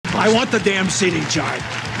I want the damn seating chart.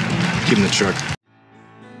 Give him the chart.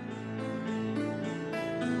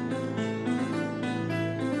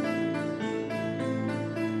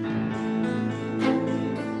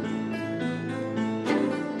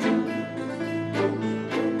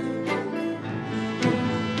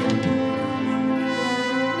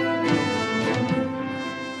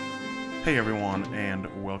 Hey everyone,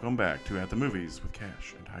 and welcome back to At the Movies with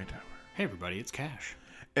Cash and Hightower. Hey everybody, it's Cash.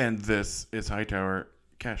 And this is Hightower.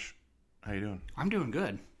 Cash, how you doing? I'm doing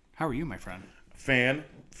good. How are you, my friend?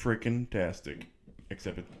 Fan-freaking-tastic.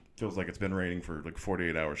 Except it feels like it's been raining for like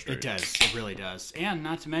 48 hours straight. It does. It really does. And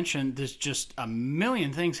not to mention, there's just a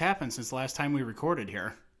million things happened since the last time we recorded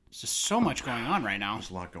here. There's just so much going on right now.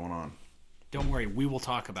 There's a lot going on. Don't worry, we will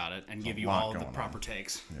talk about it and give you all the proper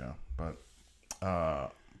takes. Yeah,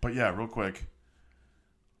 but yeah, real quick,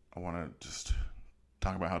 I want to just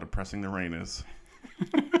talk about how depressing the rain is.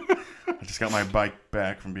 I just got my bike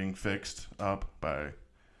back from being fixed up by,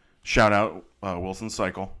 shout out, Wilson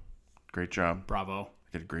Cycle. Great job. Bravo.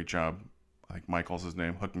 I did a great job. I think Michael's his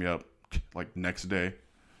name. Hooked me up like next day.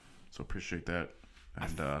 So appreciate that.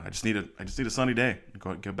 And I just need a sunny day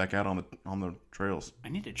to get back out on the trails. I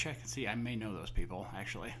need to check and see. I may know those people,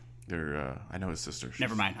 actually. I know his sister.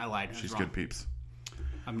 Never mind. I lied. She's good peeps.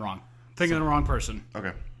 I'm wrong. Thinking of the wrong person.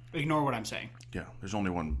 Okay. Ignore what I'm saying. Yeah, there's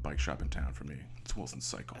only one bike shop in town for me. It's Wilson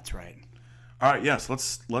Cycle. That's right. All right, yes,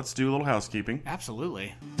 let's do a little housekeeping.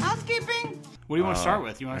 Absolutely. Housekeeping? What do you want to start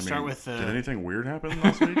with? You want to start with... Did anything weird happen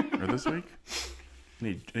last week or this week?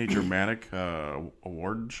 Any dramatic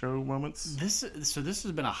award show moments? This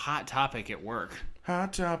has been a hot topic at work.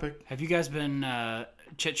 Hot topic. Have you guys been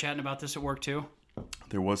chit-chatting about this at work too?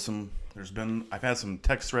 I've had some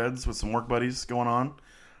text threads with some work buddies going on.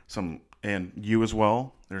 And you as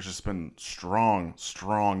well. There's just been strong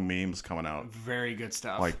memes coming out. Very good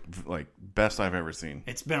stuff. Like best I've ever seen.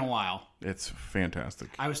 It's been a while. It's fantastic.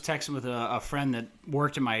 I was texting with a friend that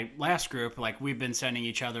worked in my last group. Like, we've been sending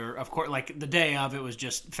each other, of course, like the day of, it was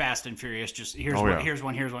just fast and furious. Just here's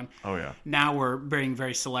one. Oh yeah. Now we're being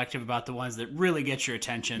very selective about the ones that really get your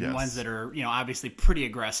attention. Yes. Ones that are, obviously pretty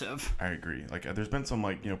aggressive. I agree. Like, there's been some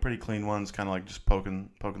pretty clean ones, kind of like just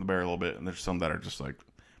poking the bear a little bit, and there's some that are just like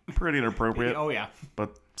pretty inappropriate. Oh yeah.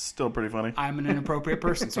 But still pretty funny. I'm an inappropriate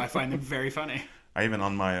person, so I find them very funny. I even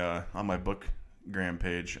on my bookgram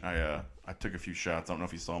page, I took a few shots. I don't know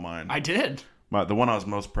if you saw mine. I did. The one I was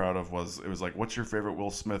most proud of was like, what's your favorite Will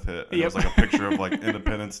Smith hit? And it was like a picture of like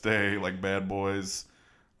Independence Day, like Bad Boys.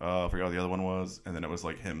 I forgot what the other one was, and then it was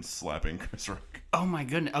like him slapping Chris Rock. Oh my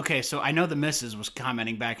goodness. Okay, so I know the missus was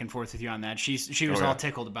commenting back and forth with you on that. She was all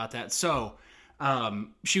tickled about that. So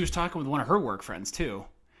she was talking with one of her work friends too.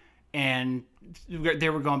 And they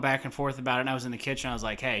were going back and forth about it, and I was in the kitchen. I was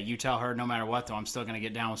like, hey, you tell her no matter what, though, I'm still going to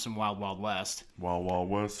get down with some Wild Wild West. Wild Wild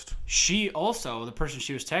West. She also, the person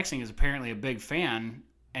she was texting, is apparently a big fan,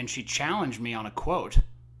 and she challenged me on a quote.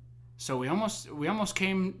 So we almost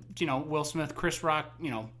came, Will Smith, Chris Rock,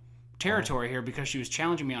 territory here, because she was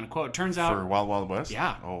challenging me on a quote. Turns out... For Wild Wild West?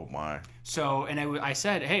 Yeah. Oh, my. So, and I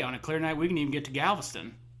said, hey, on a clear night, we can even get to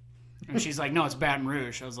Galveston. And she's like, no, it's Baton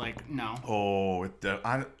Rouge. I was like, no. Oh,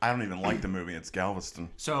 I don't even like the movie. It's Galveston.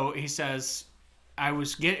 So he says, we're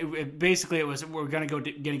gonna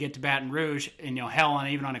get to Baton Rouge, and hell, on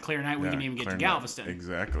even on a clear night, we can even get to Galveston.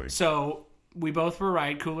 Exactly. So we both were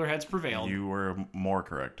right. Cooler heads prevailed. You were more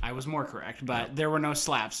correct. I was more correct, but there were no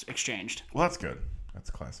slaps exchanged. Well, that's good. That's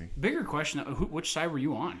classy. Bigger question: which side were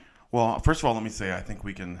you on? Well, first of all, let me say I think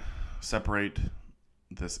we can separate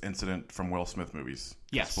this incident from Will Smith movies.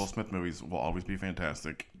 Yes. Will Smith movies will always be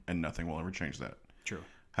fantastic, and nothing will ever change that. True.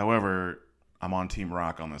 However, I'm on Team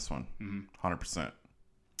Rock on this one. 100%.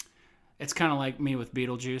 It's kind of like me with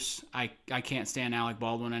Beetlejuice. I can't stand Alec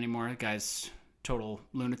Baldwin anymore. The guy's total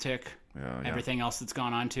lunatic. Yeah. Everything else that's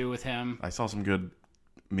gone on too with him. I saw some good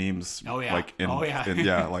memes. Oh, yeah. Like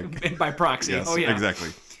like by proxy. Yes, oh, yeah. Exactly.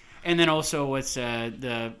 And then also it's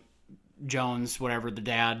the Jones, whatever, the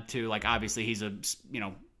dad too. Like, obviously he's a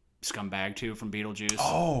scumbag too from Beetlejuice.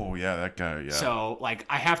 Oh yeah, that guy. Yeah. So like,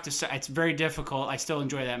 I have to say, it's very difficult. I still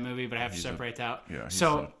enjoy that movie, but I have to separate that. Yeah. He's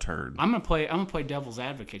so a turd. I'm gonna play devil's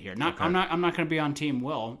advocate here. I'm not gonna be on Team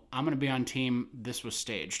Will. I'm gonna be on Team this was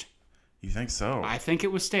staged. You think so? I think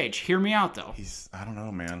it was staged. Hear me out though. I don't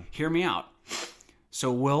know, man. Hear me out.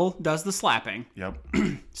 So Will does the slapping. Yep.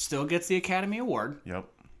 Still gets the Academy Award. Yep.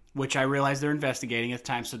 Which I realize they're investigating at the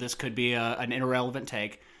time, so this could be an irrelevant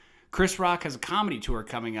take. Chris Rock has a comedy tour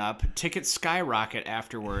coming up. Tickets skyrocket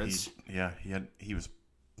afterwards. He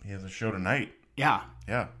has a show tonight. Yeah.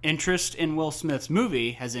 Yeah. Interest in Will Smith's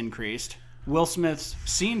movie has increased. Will Smith's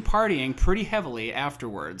seen partying pretty heavily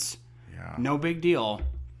afterwards. Yeah. No big deal.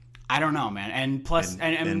 I don't know, man. And plus,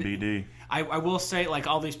 and NBD. I will say, like,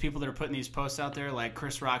 all these people that are putting these posts out there, like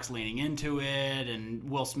Chris Rock's leaning into it, and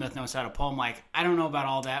Will Smith knows how to pull him. Like, I don't know about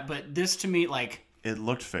all that, but this to me, like, it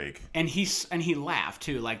looked fake. And he laughed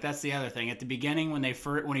too. Like, that's the other thing. At the beginning, when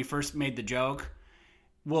he first made the joke,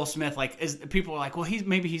 Will Smith, like, people were like, well,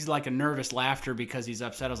 he's like a nervous laughter because he's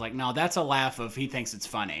upset. I was like, no, that's a laugh of he thinks it's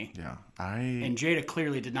funny. Yeah, and Jada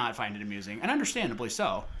clearly did not find it amusing, and understandably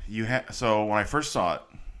so. So when I first saw it,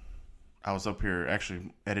 I was up here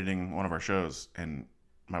actually editing one of our shows, and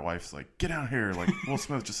my wife's like, "Get out here!" Like, Will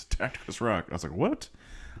Smith just attacked Chris Rock. I was like, "What?"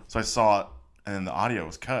 So I saw it, and then the audio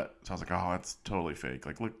was cut. So I was like, "Oh, that's totally fake."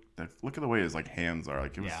 Like, look at the way his like hands are.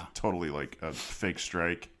 Like, it was totally like a fake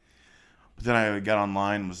strike. But then I got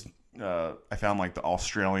online, I found like the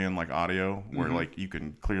Australian like audio where like you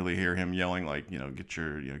can clearly hear him yelling like,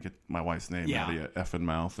 get my wife's name out of your effing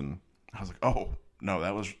mouth, and I was like, "Oh no,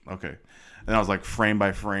 that was okay." And I was like frame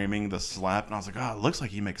by framing the slap, and I was like, "Oh, it looks like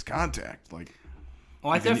he makes contact." Like,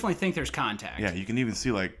 I definitely think there's contact. Yeah, you can even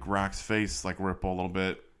see like Rock's face like ripple a little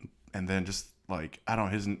bit, and then just like I don't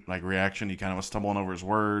know his like reaction. He kind of was stumbling over his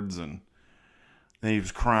words, and then he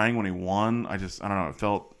was crying when he won. I don't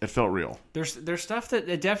know. It felt real. There's stuff that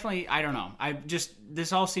it definitely, I don't know.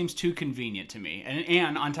 This all seems too convenient to me.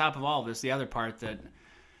 And on top of all of this, the other part that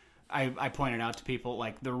I pointed out to people,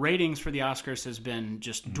 like, the ratings for the Oscars has been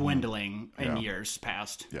just dwindling in years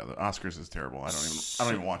past. Yeah, the Oscars is terrible. I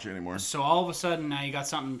don't even watch it anymore. So all of a sudden now you got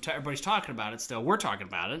something everybody's talking about it still. We're talking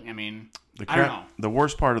about it. I mean, I don't know. The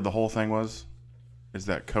worst part of the whole thing is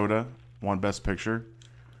that Coda won Best Picture,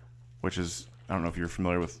 which is, I don't know if you're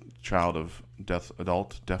familiar with Child of Deaf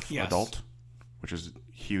Adult, which is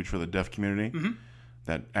huge for the deaf community. Mm-hmm.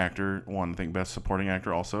 That actor won, I think, Best Supporting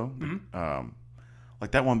Actor also. Mm-hmm.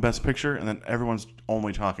 Like, that one Best Picture, and then everyone's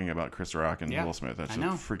only talking about Chris Rock and Will Smith. That's a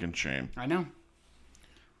freaking shame. I know.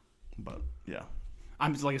 But yeah,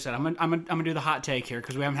 like I said, I'm gonna do the hot take here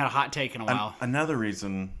because we haven't had a hot take in a while. Another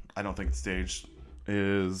reason I don't think it's staged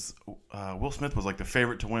is Will Smith was like the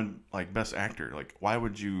favorite to win like Best Actor. Like, why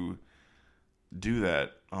would you do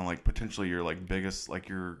that on like potentially your like biggest, like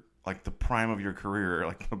your like the prime of your career,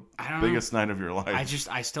 like the biggest night of your life?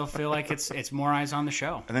 I still feel like it's more eyes on the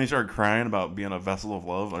show. And then he started crying about being a vessel of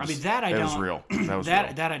love. That was real.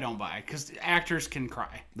 That I don't buy, because actors can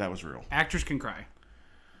cry. That was real. Actors can cry.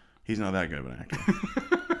 He's not that good of an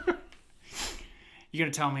actor. You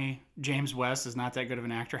gonna tell me James West is not that good of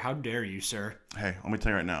an actor? How dare you, sir? Hey, let me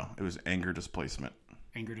tell you right now, it was anger displacement.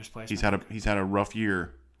 Anger displacement. He's had a rough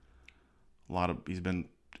year. He's been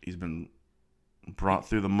brought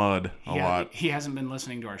through the mud a lot. He hasn't been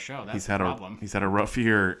listening to our show. That's the problem. He's had a rough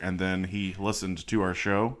year, and then he listened to our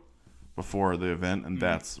show before the event, and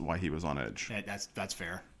that's why he was on edge. That's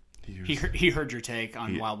fair. He heard your take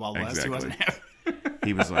on Wild Wild West. Exactly. He wasn't happy.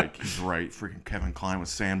 He was like, he's right. Freaking Kevin Kline was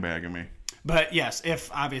sandbagging me. But yes, if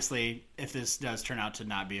this does turn out to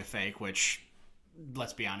not be a fake, which,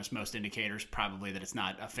 let's be honest, most indicators probably that it's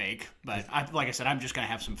not a fake. But like I said, I'm just going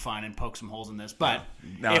to have some fun and poke some holes in this. But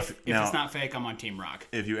if it's not fake, I'm on Team Rock.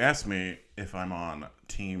 If you ask me if I'm on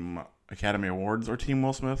Team Academy Awards or Team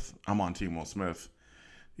Will Smith, I'm on Team Will Smith.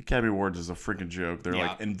 The Academy Awards is a freaking joke. They're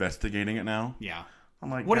like investigating it now. Yeah. I'm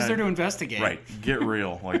like, what is there to investigate? Right. Get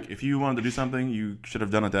real. Like, if you wanted to do something, you should have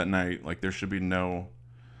done it that night. Like, there should be no...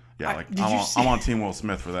 Yeah, I'm on Team Will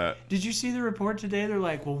Smith for that. Did you see the report today? They're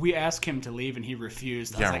like, well, we asked him to leave and he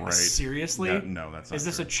refused. I was like, seriously? No, that's not Is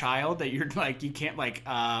this true. a child that you're like, you can't like,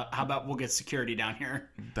 how about we'll get security down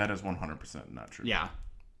here? That is 100% not true. Yeah.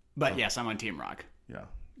 But yes, I'm on Team Rock. Yeah,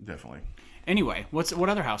 definitely. Anyway, what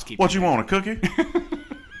other housekeeping? What you want, a cookie?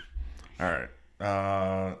 All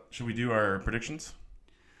right. Should we do our predictions?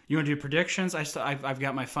 You want to do predictions? I've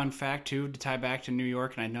got my fun fact, too, to tie back to New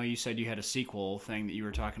York, and I know you said you had a sequel thing that you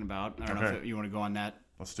were talking about. I don't know if you want to go on that.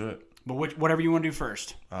 Let's do it. But whatever you want to do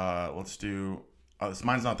first. Let's do...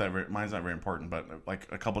 mine's not very important, but like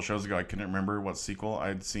a couple shows ago, I couldn't remember what sequel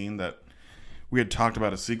I'd seen that... We had talked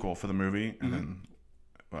about a sequel for the movie, and then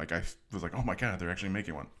like I was like, oh my god, they're actually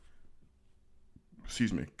making one.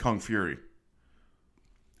 Excuse me. Kung Fury.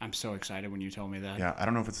 I'm so excited when you told me that. Yeah, I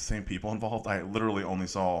don't know if it's the same people involved. I literally only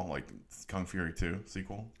saw like Kung Fury 2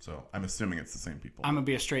 sequel, so I'm assuming it's the same people. I'm gonna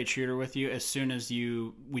be a straight shooter with you. As soon as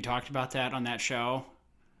we talked about that on that show,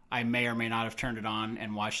 I may or may not have turned it on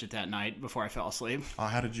and watched it that night before I fell asleep.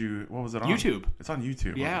 How did you? What was it on? YouTube. It's on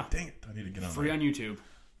YouTube. Yeah. Like, dang it! I need to get on. Free there. on YouTube.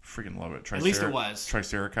 Freaking love it. At least it was.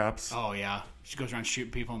 Triceratops. Oh yeah, she goes around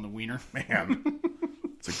shooting people in the wiener. Man,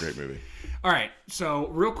 it's a great movie. All right, so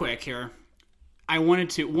real quick here. I wanted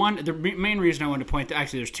to, the main reason I wanted to point to,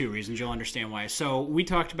 actually there's two reasons, you'll understand why. So we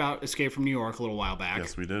talked about Escape from New York a little while back.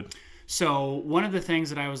 Yes, we did. So one of the things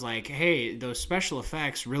that I was like, hey, those special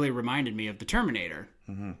effects really reminded me of the Terminator.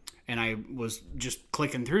 Mm-hmm. And I was just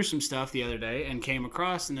clicking through some stuff the other day and came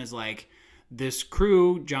across and is like, this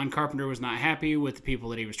crew, John Carpenter was not happy with the people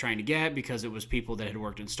that he was trying to get because it was people that had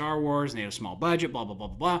worked in Star Wars and they had a small budget, blah, blah, blah,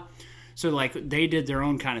 blah, blah. So, like, they did their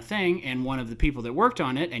own kind of thing, and one of the people that worked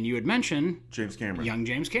on it, and you had mentioned... James Cameron. Young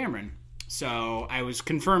James Cameron. So, I was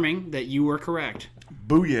confirming that you were correct.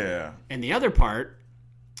 Booyah! And the other part,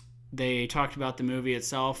 they talked about the movie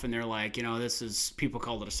itself, and they're like, this is... People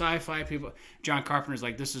called it a sci-fi. John Carpenter's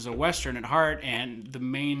like, this is a Western at heart, and the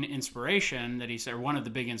main inspiration that he said, or one of the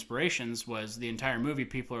big inspirations was the entire movie.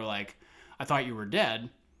 People are like, I thought you were dead.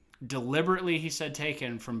 Deliberately, he said,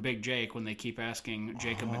 taken from Big Jake when they keep asking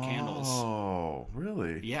Jacob McCandless. Oh,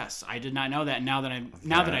 really? Yes, I did not know that. Now that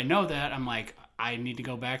I know that, I'm like, I need to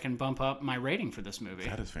go back and bump up my rating for this movie.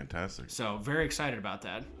 That is fantastic. So, very excited about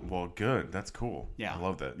that. Well, good. That's cool. Yeah. I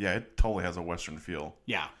love that. Yeah, it totally has a Western feel.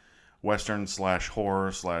 Yeah. Western /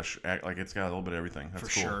 horror / like it's got a little bit of everything. That's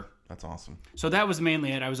for cool. Sure. That's awesome. So that was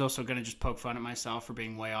mainly it. I was also going to just poke fun at myself for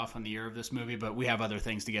being way off on the year of this movie, but we have other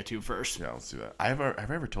things to get to first. Yeah, let's do that. Have I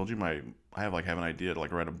ever told you I have an idea to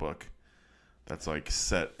like write a book that's like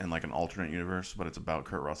set in like an alternate universe, but it's about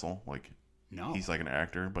Kurt Russell. Like, no, he's like an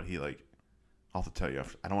actor, but he like, I'll have to tell you.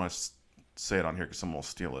 I don't want to say it on here because someone will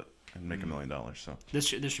steal it and make $1 million. So this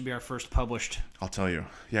should be our first published. I'll tell you.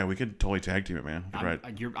 Yeah, we could totally tag team it, man.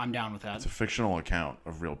 I'm down with that. It's a fictional account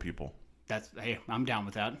of real people. Hey, I'm down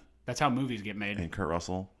with that. That's how movies get made. And Kurt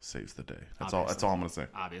Russell saves the day. That's Obviously. all I'm gonna say.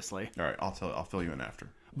 Obviously. All right, I'll fill you in after.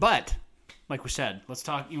 But like we said, let's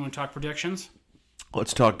talk. You want to talk predictions?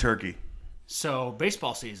 Let's talk turkey. So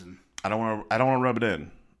baseball season. I don't want to rub it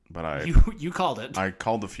in, but you called it. I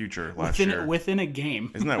called the future last year within a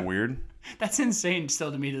game. Isn't that weird? That's insane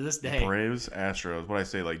still to me to this day. Braves, Astros. What I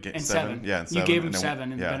say, like get seven? Yeah, and 7. You gave him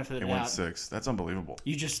 7 and the benefit of the doubt. It went 6. That's unbelievable.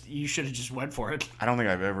 You should have just went for it. I don't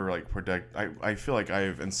think I've ever like I feel like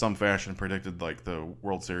I've in some fashion predicted like the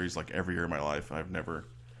World Series like every year of my life. I've never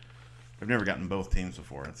gotten both teams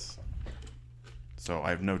before.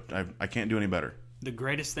 I can't do any better. The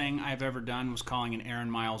greatest thing I've ever done was calling an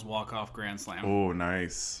Aaron Miles walk-off grand slam. Oh,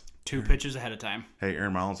 nice. 2 pitches ahead of time. Hey,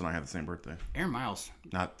 Aaron Miles and I have the same birthday. Aaron Miles.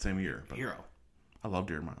 Not same year, but hero. I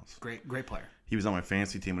loved Aaron Miles. Great player. He was on my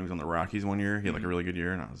fantasy team when he was on the Rockies one year. He had like a really good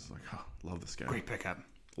year, and I was like, oh, love this guy. Great pickup.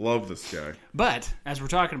 Love this guy. But, as we're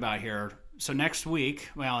talking about here, so next week,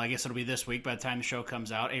 well, I guess it'll be this week by the time the show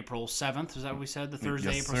comes out, April 7th. Is that what we said? The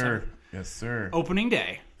Thursday, yes, April sir. 7th? Yes, sir. Opening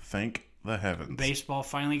day. Thank the heavens. Baseball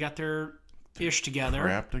finally got their ish together.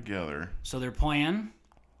 Crap together. So they're playing.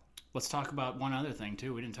 Let's talk about one other thing,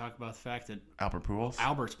 too. We didn't talk about the fact that Albert Pujols?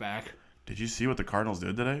 Albert's back. Did you see what the Cardinals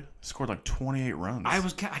did today? They scored like 28 runs. I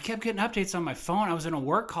kept getting updates on my phone. I was in a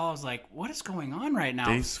work call. I was like, what is going on right now?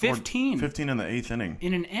 They scored 15 in the 8th inning.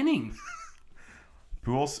 in an inning.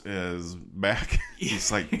 Pujols is back.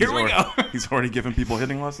 He's like, Here we go. He's already giving people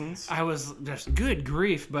hitting lessons. I was just, good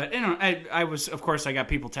grief. But, I was, of course, I got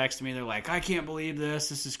people texting me. They're like, I can't believe this.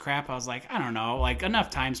 This is crap. I was like, I don't know. Like, enough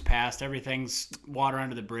time's passed. Everything's water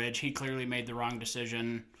under the bridge. He clearly made the wrong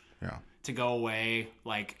decision to go away.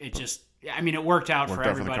 Like, it just, I mean, it worked out for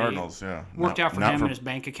everybody. For the Cardinals, yeah. Worked out for him and his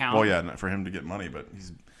bank account. Well, yeah, not for him to get money, but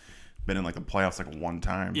he's been in like the playoffs like one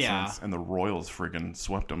time since, and the Royals freaking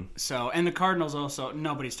swept him. So, and the Cardinals also,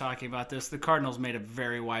 nobody's talking about this. The Cardinals made a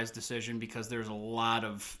very wise decision because there's a lot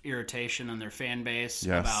of irritation on their fan base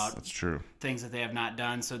about that's true. Things that they have not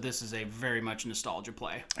done. So this is a very much nostalgia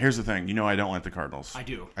play. Here's the thing. I don't like the Cardinals. I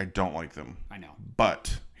do. I don't like them. I know.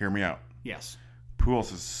 But, hear me out. Yes.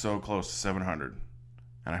 Pujols is so close to 700,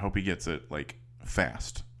 and I hope he gets it like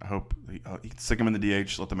fast. I hope he can stick him in the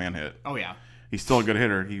DH, let the man hit. Oh, yeah. He's still a good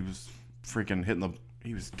hitter. He was freaking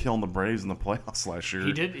he was killing the Braves in the playoffs last year.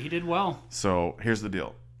 He did well. So here's the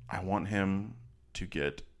deal. I want him to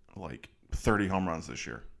get like 30 home runs this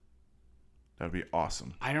year. That would be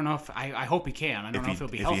awesome. I don't know if I hope he can. I don't know if he'll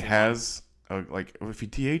be healthy. If he has if he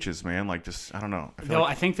DHs, man, like just I don't know.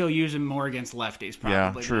 I think they'll use him more against lefties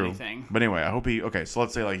probably than anything. But anyway, I hope so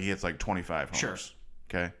let's say like he hits like 25 homers. Sure.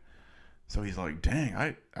 Okay. So he's like,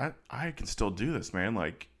 dang, I can still do this, man.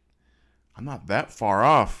 Like, I'm not that far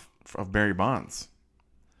off of Barry Bonds.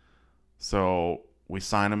 So we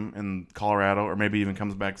sign him in Colorado, or maybe even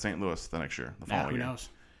comes back to St. Louis the next year, the following year. Who knows?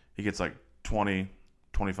 He gets like 20,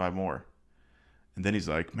 25 more. And then he's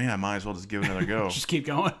like, man, I might as well just give it another go. Just keep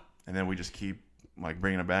going. And then we just keep like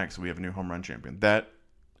bringing it back so we have a new home run champion. That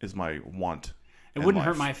is my want. It wouldn't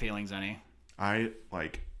hurt my feelings any. I'm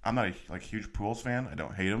not a huge Pujols fan. I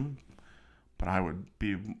don't hate him. But I would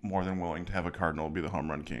be more than willing to have a Cardinal be the home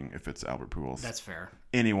run king if it's Albert Pujols. That's fair.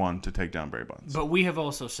 Anyone to take down Barry Bonds. But we have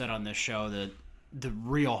also said on this show that the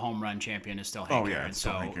real home run champion is still Hank Aaron. It's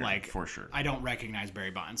still Hank Aaron, like, for sure. I don't recognize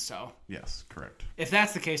Barry Bonds. So yes, correct. If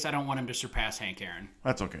that's the case, I don't want him to surpass Hank Aaron.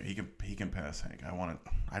 That's okay. He can pass Hank. I want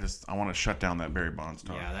to shut down that Barry Bonds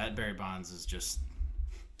talk. Yeah, that Barry Bonds is just.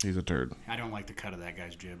 He's a turd. I don't like the cut of that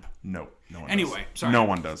guy's jib. No one anyway, does. Sorry. No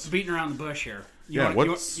one does. Beating around the bush here. You Yeah,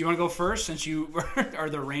 want to go first since you are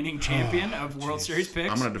the reigning champion of World Series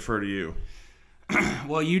picks? I'm going to defer to you.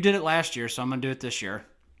 Well, you did it last year, so I'm going to do it this year.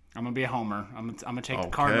 I'm going to be a homer. I'm going to take the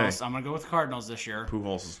Cardinals. I'm going to go with the Cardinals this year.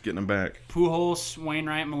 Pujols is getting them back. Pujols,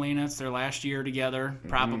 Wainwright, Molina. It's their last year together,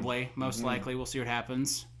 probably. Most likely. We'll see what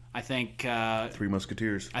happens. I think Three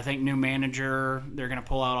Musketeers. I think new manager, they're going to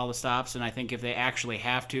pull out all the stops, and I think if they actually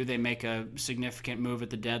have to, they make a significant move at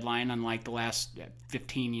the deadline, unlike the last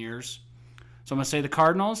 15 years. So I'm going to say the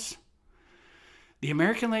Cardinals. The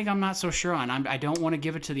American League, I'm not so sure on. I don't want to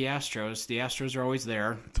give it to the Astros. The Astros are always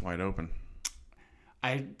there. It's wide open.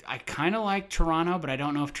 I kind of like Toronto, but I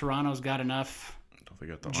don't know if Toronto's got enough They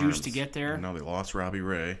got the juice arms. to get there. No, they lost Robbie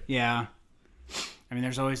Ray. Yeah. I mean,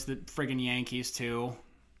 there's always the friggin' Yankees, too.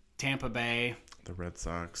 Tampa Bay. The Red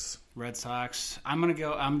Sox. I'm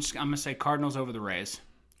gonna say Cardinals over the Rays.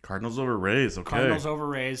 Cardinals over Rays. Okay. Cardinals over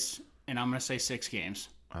Rays, and I'm gonna say 6 games.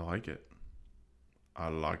 I like it.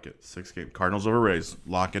 6 games. Cardinals over Rays.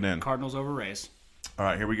 Lock it in. Cardinals over Rays. All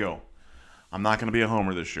right, here we go. I'm not going to be a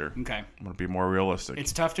homer this year. Okay. I'm going to be more realistic.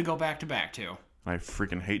 It's tough to go back to back too. I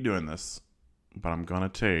freaking hate doing this, but I'm going to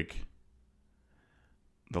take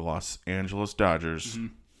the Los Angeles Dodgers.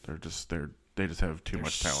 Mm-hmm. They just have too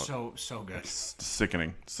much talent. So good. It's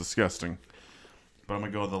sickening. It's disgusting. But I'm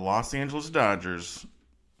going to go with the Los Angeles Dodgers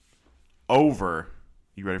over.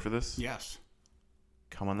 You ready for this? Yes.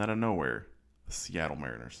 Coming out of nowhere, the Seattle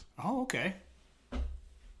Mariners. Oh, okay.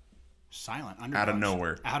 Silent underdogs. Out of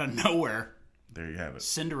nowhere. Out of nowhere. There you have it.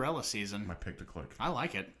 Cinderella season. My pick to click. I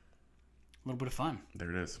like it. A little bit of fun. There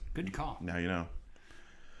it is. Good call. Now you know.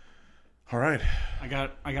 All right. I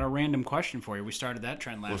got a random question for you. We started that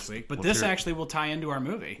trend last week, but this actually will tie into our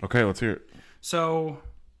movie. Okay, let's hear it. So,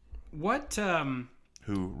 what?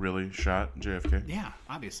 Who really shot JFK? Yeah,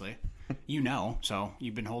 obviously. So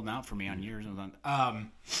you've been holding out for me on years.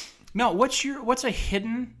 No, what's a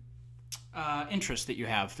hidden interest that you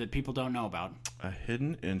have that people don't know about? A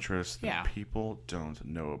hidden interest that people don't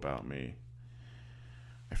know about me.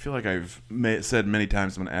 I feel like I've said many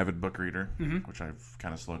times I'm an avid book reader, which I've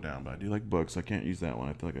kind of slowed down, but I do like books. I can't use that one.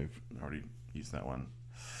 I feel like I've already used that one.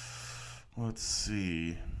 Let's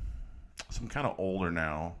see. So I'm kind of older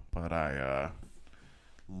now, but I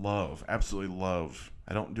absolutely love.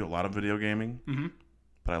 I don't do a lot of video gaming,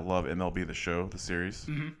 but I love MLB The Show, the series,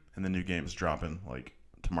 and the new game's dropping like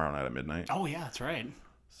tomorrow night at midnight. Oh yeah, that's right.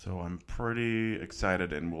 So I'm pretty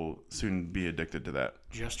excited and will soon be addicted to that.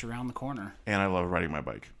 Just around the corner. And I love riding my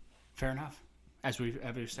bike. Fair enough. As we've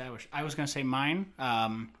established. I was going to say mine.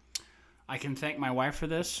 I can thank my wife for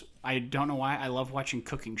this. I don't know why. I love watching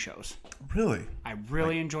cooking shows. Really? I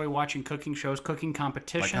really enjoy watching cooking shows, cooking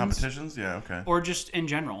competitions. Like competitions? Yeah, okay. Or just in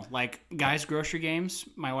general. Like Guys Grocery Games.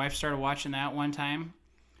 My wife started watching that one time.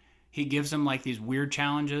 He gives them like these weird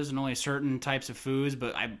challenges and only certain types of foods,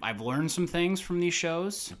 but I've learned some things from these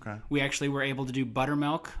shows. Okay. We actually were able to do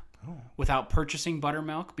buttermilk without purchasing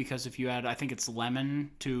buttermilk, because if you add, I think it's lemon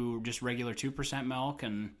to just regular 2% milk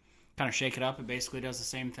and kind of shake it up, it basically does the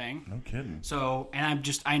same thing. No kidding. So, and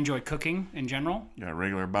I enjoy cooking in general. You got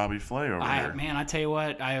regular Bobby Flay over here. Man, I tell you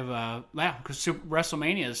what, I have because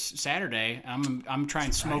WrestleMania is Saturday. I'm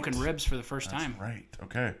trying smoking ribs for the first time. Right.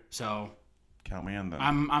 Okay. So. Count me in then.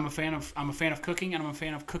 I'm a fan of cooking, and I'm a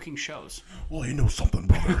fan of cooking shows. Well, you know something,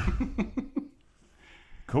 brother.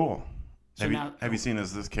 Cool. So have you seen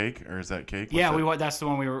Is This Cake or Is That Cake? That's the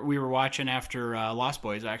one we were watching after Lost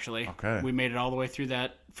Boys. Actually, okay. We made it all the way through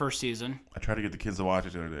that first season. I tried to get the kids to watch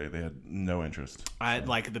it the other day. They had no interest.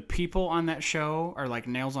 Like the people on that show are like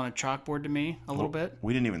nails on a chalkboard to me a little bit.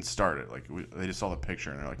 We didn't even start it. Like they just saw the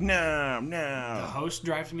picture and they're like, no. The host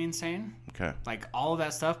drives me insane. Okay. Like all of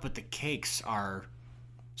that stuff, but the cakes are.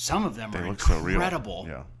 Some of them are look incredible. So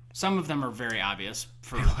real. Yeah. Some of them are very obvious.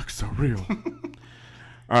 They look so real.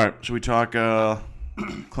 All right, should we talk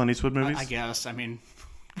Clint Eastwood movies? I guess. I mean,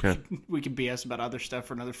 okay. We can BS about other stuff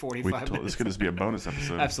for another 45 minutes. This could just be a bonus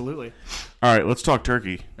episode. Absolutely. All right, let's talk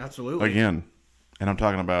turkey. Absolutely. Again, and I'm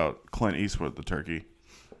talking about Clint Eastwood, the turkey.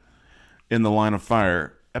 In the Line of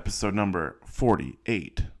Fire, episode number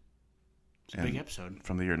 48. It's a big episode.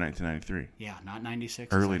 From the year 1993. Yeah, not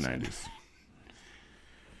 96. Early 90s.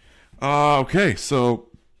 Okay, so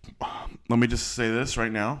let me just say this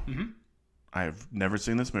right now. I've never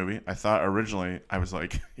seen this movie. I thought originally, I was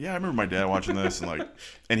like, yeah, I remember my dad watching this,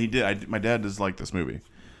 and he did. My dad does like this movie.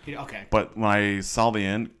 Okay. But when I saw the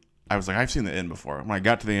end, I was like, I've seen the end before. When I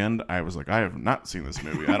got to the end, I was like, I have not seen this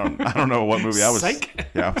movie. I don't know what movie I was. Psych.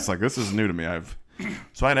 Yeah, I was like, this is new to me.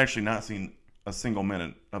 So I had actually not seen a single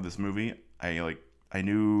minute of this movie. I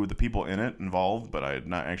knew the people in it involved, but I had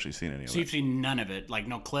not actually seen any of it. So you've seen none of it? Like,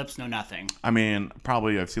 no clips, no nothing? I mean,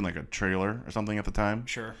 probably I've seen, like, a trailer or something at the time.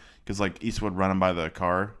 Sure. Because, like, Eastwood running by the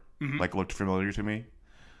car, like, looked familiar to me.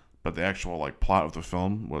 But the actual, like, plot of the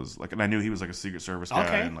film was, like... And I knew he was, like, a Secret Service guy.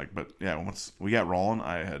 Okay. And, like, but, yeah, once we got rolling,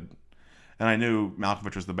 And I knew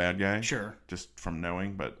Malkovich was the bad guy. Sure. Just from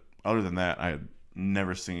knowing. But other than that, I had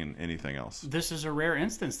never seen anything else. This is a rare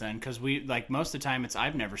instance, then, because most of the time,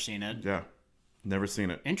 I've never seen it. Yeah. Never seen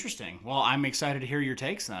it. Interesting. Well, I'm excited to hear your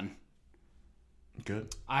takes then.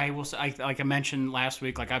 Good. I will say, like I mentioned last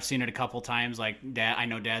week, like I've seen it a couple times. Like I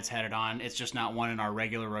know Dad's had it on. It's just not one in our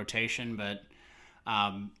regular rotation, but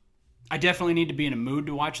I definitely need to be in a mood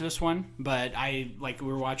to watch this one. But we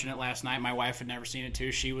were watching it last night. My wife had never seen it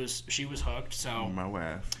too. She was hooked. So My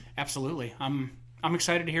wife. absolutely, I'm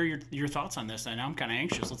excited to hear your thoughts on this. I know I'm kind of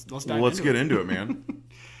anxious. Let's dive. Let's get into it, man.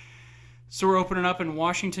 So we're opening up in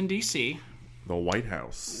Washington D.C. The White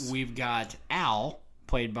House. We've got Al,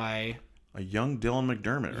 played by A young Dylan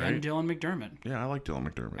McDermott, right? young Dylan McDermott. Yeah, I like Dylan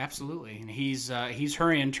McDermott. Absolutely. And he's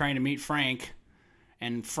hurrying, trying to meet Frank.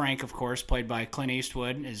 And Frank, of course, played by Clint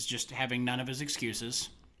Eastwood, is just having none of his excuses.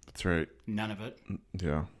 That's right. None of it.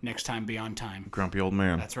 Yeah. Next time, be on time. Grumpy old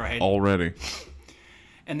man. That's right. Already.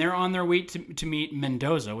 And they're on their way to meet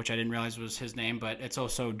Mendoza, which I didn't realize was his name, but it's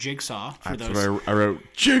also Jigsaw. That's what I wrote.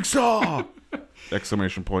 Jigsaw!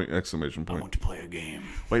 Exclamation point, exclamation I point. want to play a game.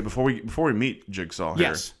 Wait, before we meet Jigsaw here,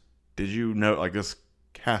 Yes. did you note, like, this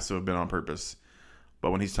has to have been on purpose,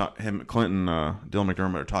 but when Clinton, Dylan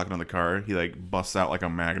McDermott are talking in the car, he, like, busts out, like, a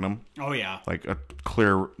Magnum. Oh, yeah. Like a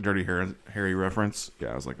clear Dirty Harry reference. Yeah,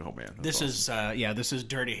 I was like, oh, man. This is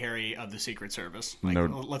Dirty Harry of the Secret Service. Like, No-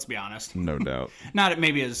 let's be honest. No doubt. Not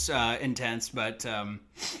maybe as intense, but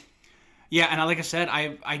yeah. And like I said,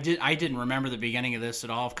 I didn't remember the beginning of this at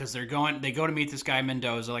all because they go to meet this guy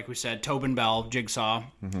Mendoza, like we said, Tobin Bell, Jigsaw,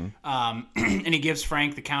 and he gives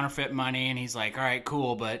Frank the counterfeit money, and he's like, all right,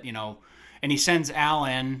 cool, but and he sends Al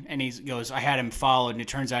in, and he goes, I had him followed, and it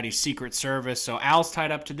turns out he's Secret Service, so Al's tied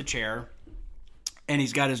up to the chair. And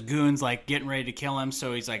he's got his goons, like, getting ready to kill him.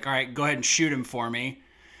 So he's like, all right, go ahead and shoot him for me.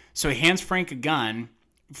 So he hands Frank a gun.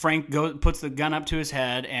 Frank puts the gun up to his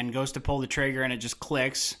head and goes to pull the trigger, and it just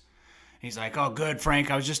clicks. He's like, oh, good, Frank.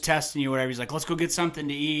 I was just testing you, whatever. He's like, let's go get something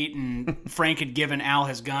to eat. And Frank had given Al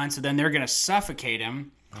his gun, so then they're going to suffocate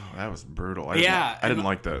him. Oh, that was brutal. I didn't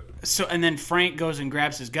like that. So, and then Frank goes and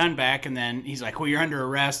grabs his gun back, and then he's like, well, you're under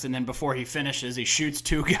arrest. And then before he finishes, he shoots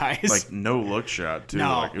two guys. Like, no look shot, too.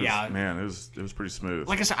 No, like, yeah. Man, it was pretty smooth.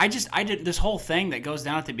 Like I said, I did this whole thing that goes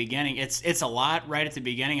down at the beginning. It's a lot right at the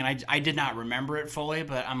beginning, and I did not remember it fully,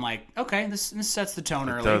 but I'm like, okay, this sets the tone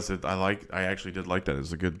early. It does. I actually did like that. It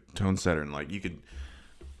was a good tone setter, and, like, you could...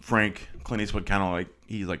 Clint Eastwood kind of, like,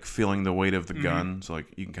 he's, like, feeling the weight of the gun, so, like,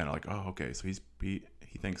 you can kind of, like, oh, okay, so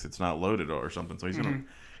he thinks it's not loaded or something, so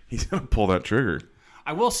he's gonna pull that trigger.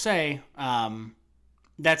 I will say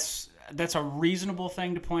that's a reasonable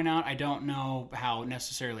thing to point out. I don't know how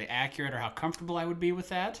necessarily accurate or how comfortable I would be with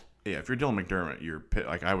that. Yeah, if you're Dylan McDermott,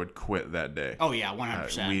 like, I would quit that day. Oh yeah,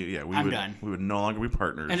 100%. I'm done. We would no longer be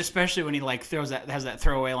partners. And especially when he like has that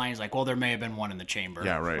throwaway line. He's like, "Well, there may have been one in the chamber."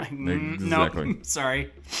 Yeah, right. Like, exactly. No,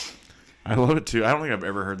 sorry. I love it too. I don't think I've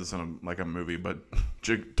ever heard this in a movie, but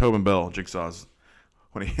Tobin Bell, Jigsaw's,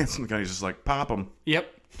 when he hands him the gun, he's just like, pop him. Yep.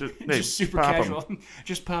 Just super pop casual. Him.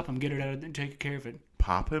 Just pop him. Get it out and take care of it.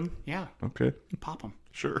 Pop him? Yeah. Okay. Pop him.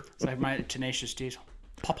 Sure. It's like my Tenacious D's.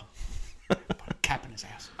 Pop him. Put a cap in his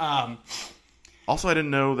ass. Also, I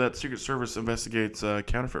didn't know that Secret Service investigates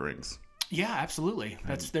counterfeit rings. Yeah, absolutely.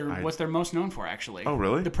 That's what they're most known for, actually. Oh,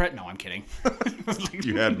 really? No, I'm kidding.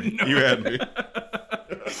 You had me. No. You had me.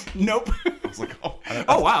 Nope. I was like,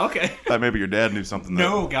 oh, wow, okay. Thought maybe your dad knew something.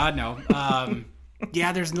 No, God, no.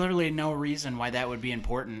 Yeah, there's literally no reason why that would be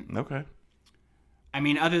important. Okay. I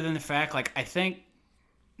mean, other than the fact, like, I think...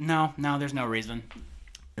 No, there's no reason.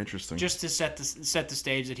 Interesting. Just to set the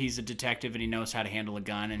stage that he's a detective and he knows how to handle a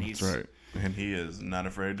gun, and That's right. And he is not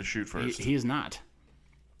afraid to shoot first. He is not.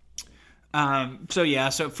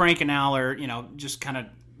 So Frank and Al are, just kind of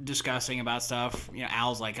discussing about stuff.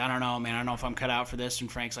 Al's like, I don't know, man. I don't know if I'm cut out for this.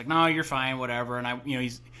 And Frank's like, no, you're fine, whatever. And I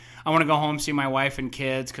want to go home, see my wife and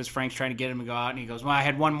kids, because Frank's trying to get him to go out. And he goes, well, I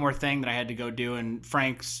had one more thing that I had to go do. And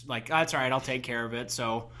Frank's like, oh, that's all right, I'll take care of it.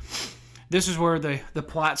 So this is where the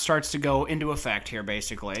plot starts to go into effect here,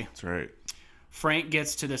 basically. That's right. Frank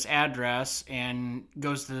gets to this address and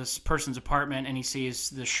goes to this person's apartment, and he sees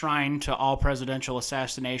the shrine to all presidential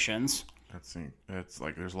assassinations. It's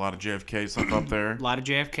like there's a lot of JFK stuff up there. A lot of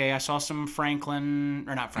JFK. I saw some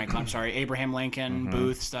Abraham Lincoln,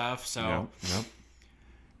 Booth stuff. So, Yep.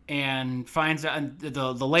 And finds out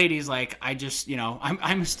the lady's like,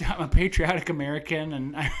 I'm a patriotic American,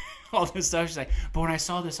 and all this stuff. She's like, but when I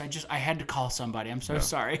saw this, I had to call somebody. I'm so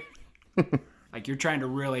sorry. Like, you're trying to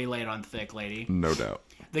really lay it on thick, lady. No doubt.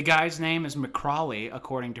 The guy's name is McCrawley,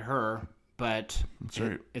 according to her. But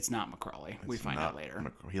it's not McCrawley. We find out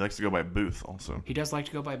later. He likes to go by Booth also. He does like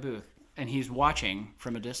to go by Booth. And he's watching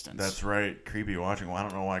from a distance. That's right. Creepy watching. Well, I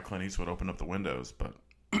don't know why Clint Eastwood opened up the windows, but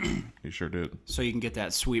he sure did. So you can get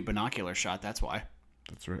that sweet binocular shot. That's why.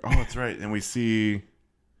 That's right. Oh, that's right. And we see...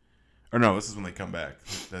 Or no, this is when they come back.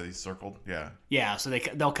 That he's circled? Yeah. Yeah, so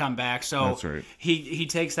they'll come back. So that's right. He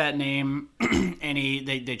takes that name and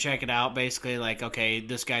they check it out, basically like, okay,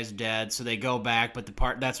 this guy's dead. So they go back, but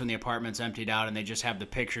that's when the apartment's emptied out and they just have the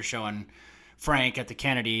picture showing Frank at the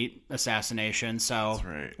Kennedy assassination. So that's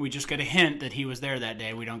right. We just get a hint that he was there that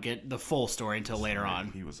day. We don't get the full story until later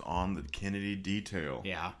on. He was on the Kennedy detail.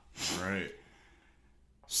 Yeah. Right.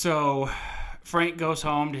 So Frank goes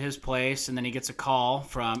home to his place, and then he gets a call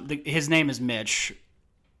from... his name is Mitch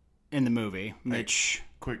in the movie. Mitch. Hey,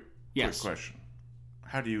 quick question.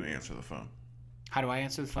 How do you answer the phone? How do I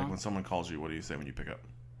answer the phone? Like when someone calls you, what do you say when you pick up?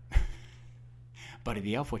 Buddy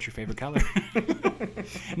the Elf, what's your favorite color?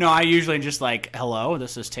 No, I usually just like, hello,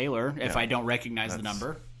 this is Taylor, if I don't recognize the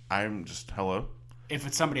number. I'm just, hello. If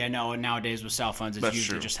it's somebody I know, and nowadays with cell phones, it's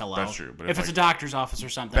usually just hello. That's true. But if it's a doctor's office or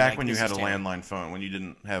something. Back when you had a landline phone, when you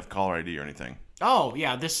didn't have caller ID or anything. Oh,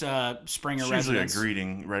 yeah, this Springer it's residence. Usually a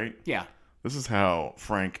greeting, right? Yeah. This is how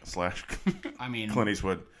Frank / Clint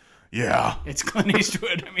Eastwood. Yeah. It's Clint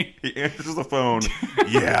Eastwood. I mean, he answers the phone.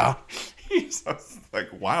 Yeah. He's like,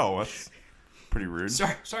 wow, that's pretty rude.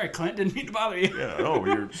 Sorry, Clint, didn't mean to bother you. Yeah. Oh,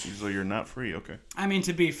 you're not free. Okay. I mean,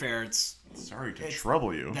 to be fair, sorry to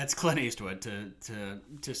trouble you. That's Clint Eastwood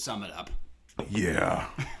to sum it up. Yeah.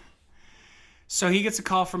 So he gets a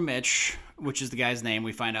call from Mitch, which is the guy's name.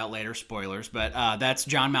 We find out later, spoilers, but that's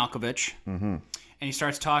John Malkovich. Mm-hmm. And he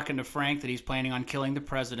starts talking to Frank that he's planning on killing the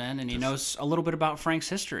president, and he knows a little bit about Frank's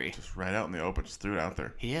history. Just right out in the open, just threw it out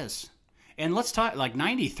there. He is. And let's talk, like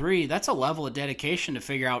 93, that's a level of dedication to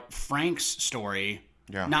figure out Frank's story.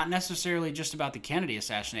 Yeah. Not necessarily just about the Kennedy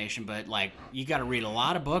assassination, but like you got to read a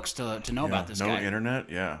lot of books to know about this guy. No internet?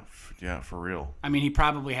 Yeah. Yeah, for real. I mean, he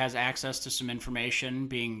probably has access to some information,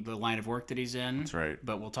 being the line of work that he's in. That's right.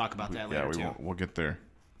 But we'll talk about that later, too. We'll get there.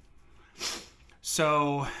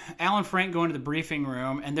 So, Al and Frank go into the briefing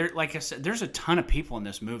room, and like I said, there's a ton of people in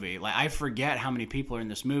this movie. Like, I forget how many people are in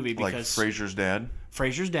this movie because like Fraser's dad.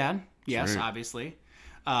 Fraser's dad, yes, right. Obviously.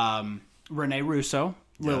 Rene Russo,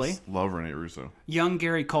 Lily. Yes, love Rene Russo. Young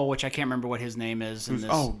Gary Cole, which I can't remember what his name is.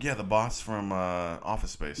 Oh, yeah, the boss from Office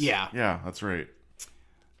Space. Yeah. Yeah, that's right.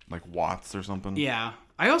 Like Watts or something. Yeah.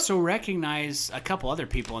 I also recognize a couple other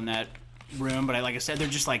people in that room, but like I said, they're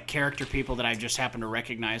just like character people that I just happen to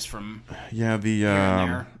recognize from here and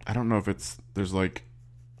there. I don't know if there's like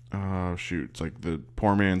it's like the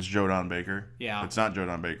poor man's Joe Don Baker. Yeah. It's not Joe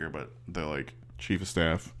Don Baker, but the like chief of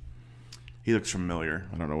staff. He looks familiar.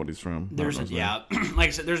 I don't know what he's from. Like I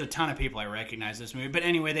said, there's a ton of people I recognize this movie. But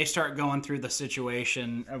anyway, they start going through the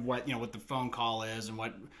situation of what the phone call is and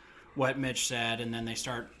what Mitch said, and then they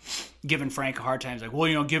start giving Frank a hard time. It's like,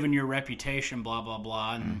 well, given your reputation, blah, blah,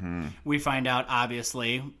 blah. And we find out,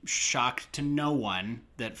 obviously, shocked to no one,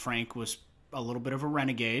 that Frank was a little bit of a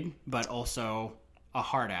renegade, but also a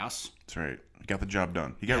hard ass. That's right. He got the job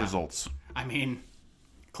done. He got results. I mean,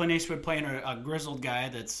 Clint Eastwood playing a grizzled guy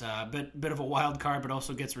that's a bit of a wild card, but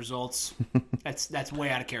also gets results. That's way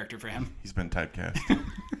out of character for him. He's been typecast.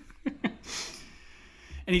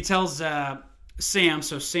 And he tells... Sam.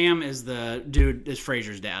 So Sam is is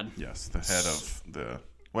Fraser's dad. Yes, the head of the...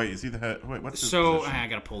 Wait, is he the head? Wait, what's his position? position? I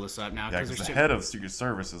got to pull this up now. Yeah, because the head of Secret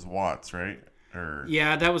Service is Watts, right?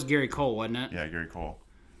 Yeah, that was Gary Cole, wasn't it? Yeah, Gary Cole.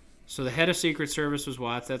 So the head of Secret Service was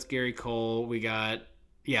Watts. That's Gary Cole. We got,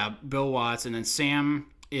 Bill Watts. And then Sam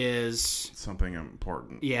is... Something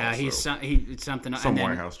important. Yeah, also. it's something... Some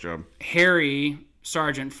White House job. Harry,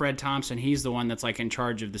 Sergeant Fred Thompson, he's the one that's like in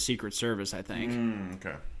charge of the Secret Service, I think.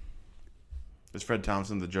 Okay. Is Fred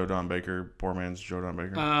Thompson the Joe Don Baker, poor man's Joe Don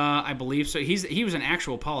Baker? I believe so. He was an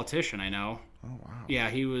actual politician, I know. Oh, wow. Yeah,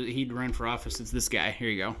 he'd run for office. It's this guy. Here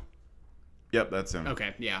you go. Yep, that's him.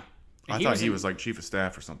 Okay, yeah. I thought he was like chief of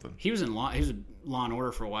staff or something. He was in Law and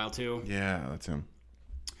Order for a while too. Yeah, that's him.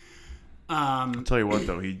 I'll tell you what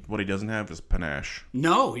though, what he doesn't have is panache.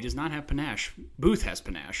 No, he does not have panache. Booth has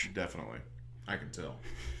panache. Definitely. I can tell.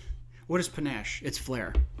 What is panache? It's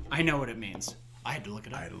flair. I know what it means. I had to look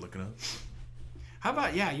it up. How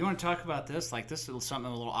about, you want to talk about this? Like, this is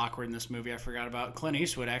something a little awkward in this movie I forgot about. Clint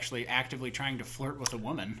Eastwood actually actively trying to flirt with a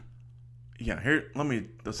woman. Yeah, here,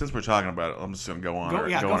 since we're talking about it, I'm just going to go on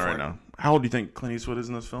right now. How old do you think Clint Eastwood is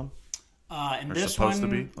in this film? In this one, supposed to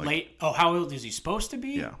be? Late. Oh, how old is he supposed to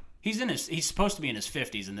be? Yeah. He's supposed to be in his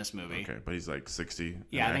 50s in this movie. Okay, but he's like 60.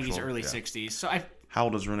 Yeah, I think he's early 60s. So How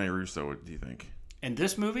old is Rene Russo, do you think? In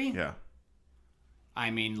this movie? Yeah. I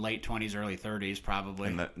mean, late 20s, early 30s, probably.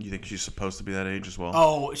 And you think she's supposed to be that age as well?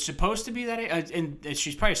 Oh, supposed to be that age? And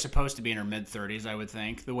she's probably supposed to be in her mid-30s, I would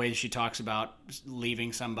think. The way she talks about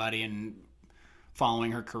leaving somebody and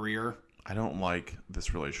following her career. I don't like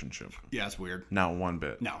this relationship. Yeah, it's weird. Not one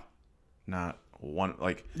bit. No. Not one.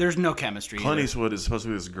 Like, there's no chemistry. Clint Eastwood is supposed to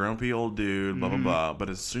be this grumpy old dude, blah, blah, blah. But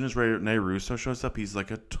as soon as Rene Russo shows up, he's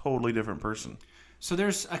like a totally different person. So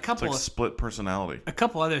there's a couple of split personality. A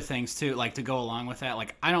couple other things too, like to go along with that.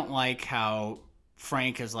 Like, I don't like how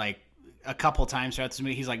Frank is like a couple times throughout this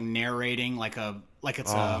movie, he's like narrating if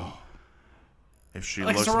she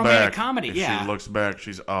like looks it's a romantic back, comedy. If she looks back,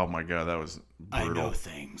 she's my god, that was brutal. I know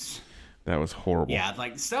things. That was horrible. Yeah,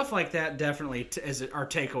 like stuff like that definitely are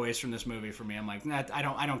takeaways from this movie for me. I'm like, I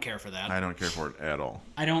don't care for that. I don't care for it at all.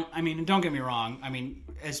 I mean, don't get me wrong. I mean,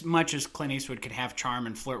 as much as Clint Eastwood could have charm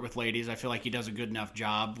and flirt with ladies, I feel like he does a good enough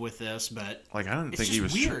job with this. But like, I didn't think he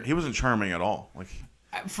was weird. He wasn't charming at all. Like,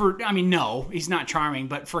 no, he's not charming.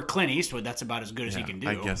 But for Clint Eastwood, that's about as good as he can do.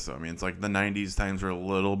 I guess so. I mean, it's like the '90s times were a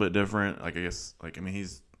little bit different. Like, I guess,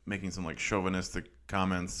 he's making some like chauvinistic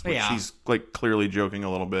comments, which he's like clearly joking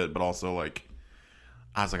a little bit, but also like.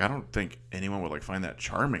 I was like, I don't think anyone would like find that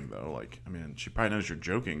charming though. Like, I mean, she probably knows you're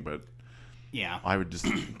joking, but yeah, I would just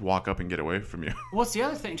walk up and get away from you. What's the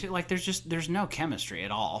other thing too? Like, there's no chemistry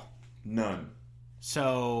at all. None.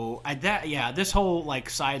 So this whole like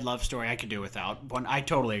side love story I could do without. I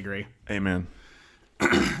totally agree. Amen.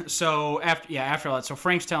 So after all that, so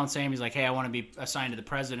Frank's telling Sam, he's like, hey, I want to be assigned to the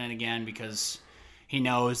president again because he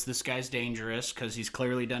knows this guy's dangerous because he's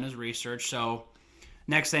clearly done his research. So.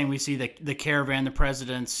 Next thing we see the caravan, the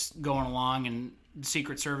president's going along, and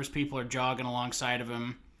Secret Service people are jogging alongside of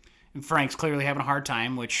him. And Frank's clearly having a hard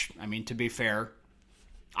time, which, I mean, to be fair,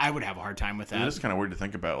 I would have a hard time with that. It's kind of weird to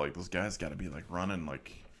think about. Like, those guys got to be, like, running,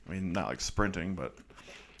 like, I mean, not like sprinting, but,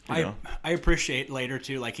 you know. I appreciate later,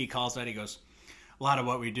 too, like, he calls that, he goes, a lot of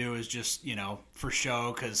what we do is just, for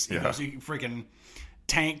show, because he goes, you freaking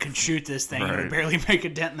tank could shoot this thing and would barely make a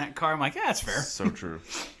dent in that car. I'm like, yeah, that's fair. So true.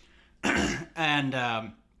 And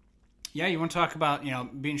you want to talk about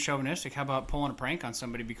being chauvinistic? How about pulling a prank on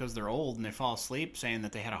somebody because they're old and they fall asleep, saying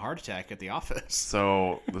that they had a heart attack at the office?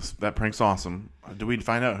 So that prank's awesome. Do we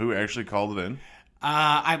find out who actually called it in?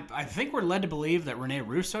 I think we're led to believe that Rene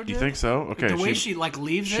Russo did. You think so? Okay. The way she like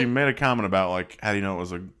leaves it. She made a comment about like, how do you know it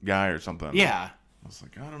was a guy or something? Yeah. I was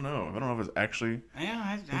like, I don't know. I don't know if it's actually. Yeah,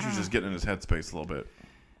 I think she's just getting in his headspace a little bit.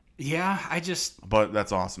 Yeah, But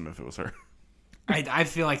that's awesome if it was her. I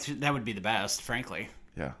feel like that would be the best, frankly.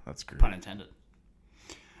 Yeah, that's great. Pun intended.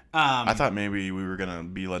 I thought maybe we were gonna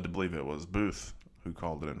be led to believe it was Booth who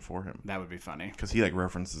called it in for him. That would be funny because he like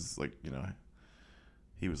references like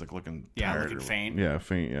he was like looking tired looking faint. Yeah,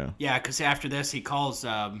 faint. Yeah. Yeah, because after this he calls.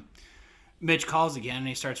 Mitch calls again and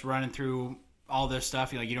he starts running through all this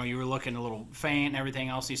stuff. Like you were looking a little faint and everything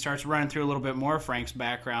else. He starts running through a little bit more of Frank's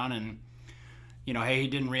background and. Hey, he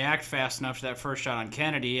didn't react fast enough to that first shot on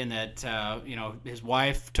Kennedy, and that, his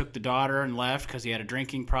wife took the daughter and left because he had a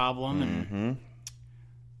drinking problem, and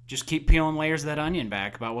just keep peeling layers of that onion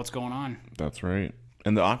back about what's going on. That's right.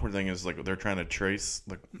 And the awkward thing is, like, they're trying to trace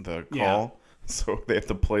the call, so they have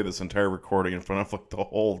to play this entire recording in front of, like, the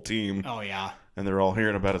whole team. Oh, yeah. And they're all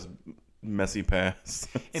hearing about his messy past.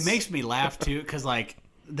 It makes me laugh, too, because, like,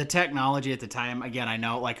 the technology at the time, again, I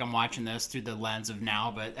know, like, I'm watching this through the lens of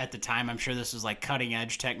now, but at the time, I'm sure this is, like,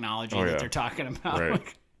 cutting-edge technology that they're talking about. Right.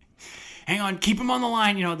 Like, hang on, keep him on the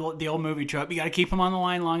line. The old movie trope. You got to keep him on the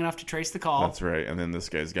line long enough to trace the call. That's right. And then this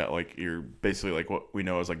guy's got, like, you're basically, like, what we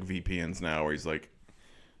know as, like, VPNs now, where he's, like,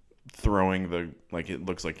 throwing it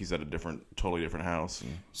looks like he's at a totally different house.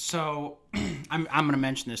 So, I'm going to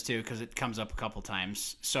mention this, too, because it comes up a couple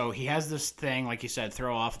times. So, he has this thing, like you said,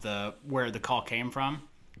 throw off where the call came from.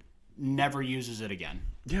 Never uses it again.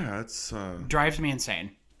 Yeah, it's drives me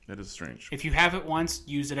insane. It is strange. If you have it once,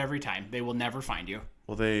 use it every time. They will never find you.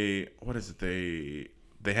 Well, they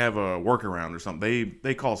have a workaround or something.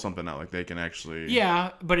 They call something out, like they can actually.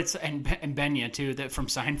 Yeah, but it's and Benya too, that from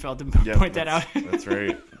Seinfeld to point that out. That's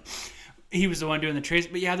right. He was the one doing the trace,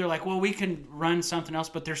 but they're like, well, we can run something else,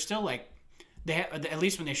 but they're still like, at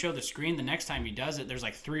least when they show the screen, the next time he does it, there's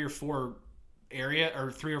like 3 or 4 area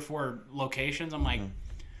or 3 or 4 locations. I'm like,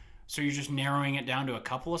 so you're just narrowing it down to a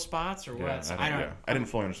couple of spots or what? So I didn't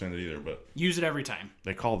fully understand it either, but use it every time.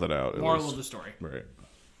 they called it out. Moral of the story. Right.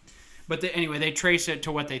 But anyway, they trace it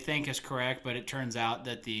to what they think is correct, but it turns out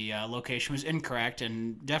that the location was incorrect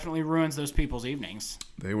and definitely ruins those people's evenings.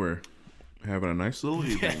 They were having a nice little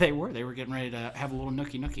evening. Yeah, they were. They were getting ready to have a little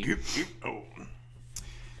nookie. Oh.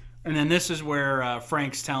 And then this is where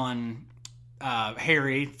Frank's telling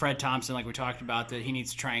Harry, Fred Thompson, like we talked about, that he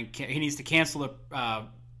needs to he needs to cancel the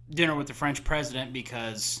dinner with the French president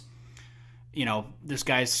because, this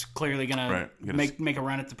guy's clearly gonna make a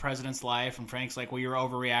run at the president's life. And Frank's like, well, you're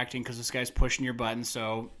overreacting because this guy's pushing your buttons.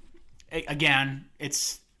 So again,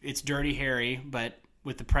 it's Dirty Harry, but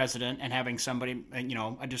with the president and having somebody,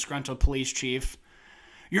 a disgruntled police chief,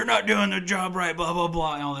 you're not doing the job right, blah blah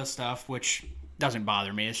blah, and all this stuff, which doesn't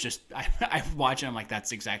bother me. It's just I watch it, I'm like,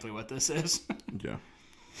 that's exactly what this is. Yeah.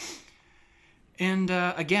 And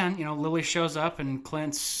again, Lily shows up and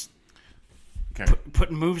Clint's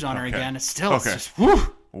putting moves on her again. It's still it's just, whew.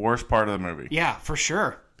 Worst part of the movie. Yeah, for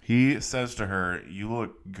sure. He says to her, "You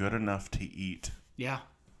look good enough to eat." Yeah.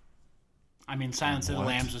 I mean, Silence of the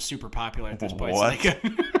Lambs was super popular at this point. What?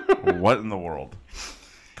 So What in the world?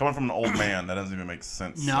 Coming from an old man, that doesn't even make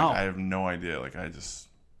sense. No. I have no idea.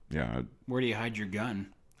 Yeah. Where do you hide your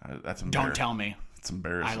gun? That's embarrassing. Don't tell me. It's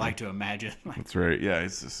embarrassing. I like to imagine. That's right. Yeah,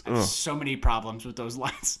 it's just so many problems with those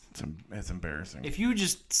lines. It's embarrassing. If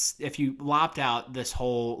you lopped out this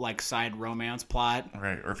whole side romance plot,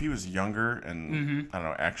 right? Or if he was younger and I don't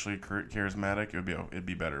know, actually charismatic, it'd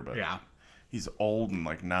be better. But yeah, he's old and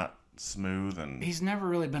not smooth, and he's never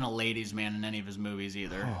really been a ladies' man in any of his movies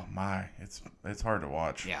either. Oh my, it's hard to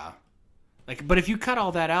watch. Yeah. But if you cut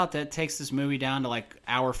all that out, that takes this movie down to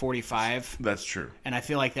hour 45. That's true. And I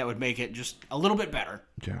feel like that would make it just a little bit better.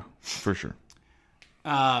 Yeah, for sure.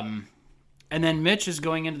 And then Mitch is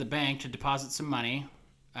going into the bank to deposit some money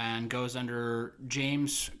and goes under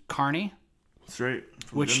James Carney. That's right.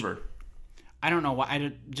 From Denver. I don't know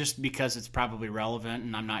why. Just because it's probably relevant,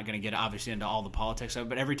 and I'm not going to get obviously into all the politics of it.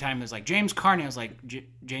 But every time there's James Carney, I was like,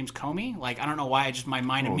 James Comey. I don't know why. My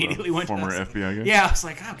mind immediately went to former FBI guy. Yeah, I was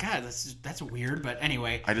like, oh god, that's weird. But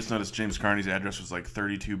anyway, I just noticed James Carney's address was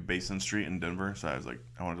 32 Basin Street in Denver. So I was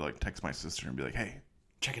I wanted to text my sister and be like, hey,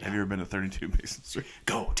 check it out. Have you ever been to 32 Basin Street?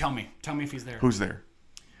 Go, tell me if he's there. Who's there?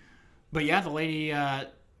 But yeah, the lady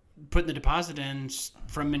putting the deposit in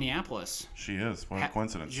from Minneapolis. She is. What a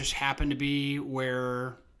coincidence. Just happened to be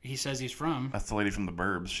where he says he's from. That's the lady from The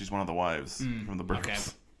Burbs. She's one of the wives from The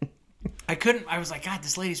Burbs. Okay. I was like, God,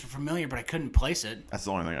 this lady's familiar, but I couldn't place it. That's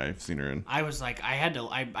the only thing I've seen her in. I was like,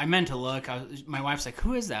 I meant to look. My wife's like,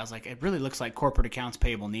 who is that? I was like, it really looks like Corporate Accounts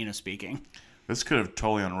Payable Nina speaking. This could have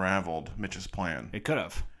totally unraveled Mitch's plan. It could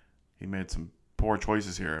have. He made some poor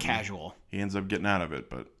choices here. Casual. He ends up getting out of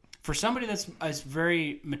it, but... For somebody that's as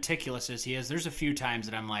very meticulous as he is, there's a few times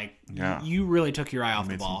that I'm like, yeah, you really took your eye off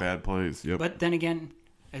the ball. Made some bad plays, yep. But then again,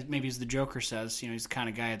 maybe as the Joker says, he's the kind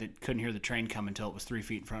of guy that couldn't hear the train come until it was 3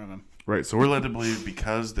 feet in front of him. Right, so we're led to believe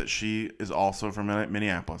because that she is also from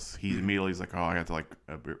Minneapolis, he immediately is like, oh, I got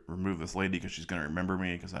to remove this lady because she's going to remember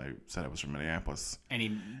me because I said I was from Minneapolis. And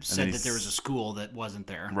he said that there was a school that wasn't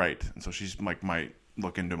there. Right, and so she's might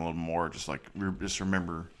look into him a little more, just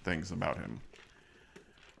remember things about him.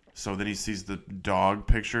 So then he sees the dog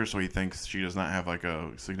picture, so he thinks she does not have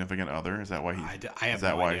a significant other. Is that why he? I have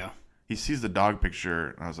no idea. He sees the dog picture,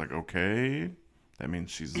 and I was like, okay, that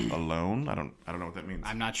means she's alone. I don't know what that means.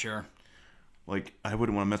 I'm not sure. I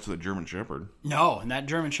wouldn't want to mess with a German Shepherd. No, and that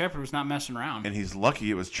German Shepherd was not messing around. And he's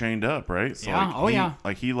lucky it was chained up, right? So yeah.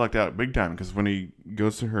 He lucked out big time because when he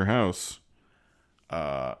goes to her house,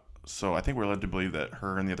 so I think we're led to believe that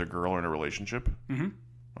her and the other girl are in a relationship. Mm-hmm.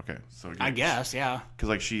 Okay, so I guess, yeah.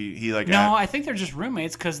 Because he No, I think they're just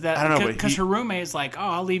roommates. Because her roommate's like, oh,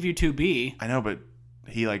 I'll leave you to be. I know, but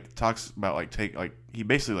he talks about he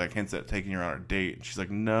basically hints at taking her on a date. And she's like,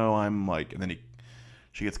 no, I'm and then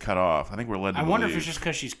she gets cut off. I think we're led to I wonder if it's just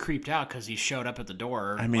because she's creeped out because he showed up at the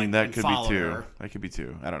door. I mean, that could be too. Her. That could be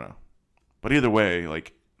too. I don't know. But either way,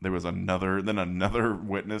 there was another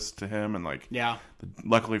witness to him, and yeah.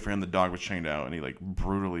 Luckily for him, the dog was chained out, and he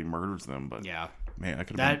brutally murders them. But yeah. Man,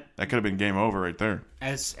 that could have been game over right there.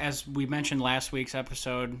 As we mentioned last week's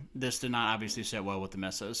episode, this did not obviously sit well with the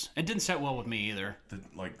missus. It didn't sit well with me either.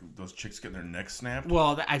 Those chicks getting their necks snapped?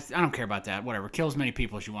 Well, I don't care about that. Whatever. Kill as many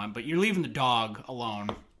people as you want, but you're leaving the dog alone.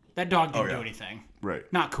 That dog didn't do anything. Right.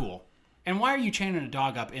 Not cool. And why are you chaining a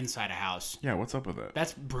dog up inside a house? Yeah, what's up with that?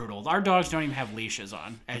 That's brutal. Our dogs don't even have leashes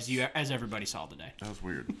on, as everybody saw today. That was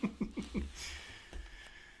weird.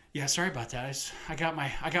 Yeah, sorry about that. I got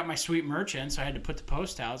my sweet merch in, so I had to put the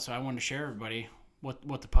post out. So I wanted to share everybody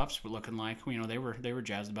what the pups were looking like. You know, they were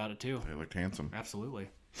jazzed about it too. They looked handsome. Absolutely.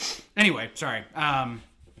 Anyway, sorry.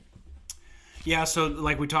 Yeah, so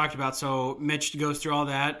like we talked about, so Mitch goes through all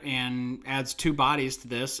that and adds 2 bodies to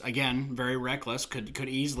this. Again, very reckless. Could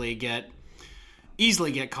easily get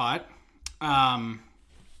caught. And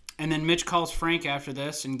then Mitch calls Frank after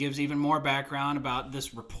this and gives even more background about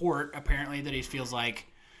this report, apparently, that he feels like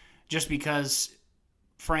just because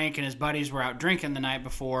Frank and his buddies were out drinking the night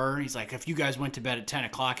before, he's like, if you guys went to bed at 10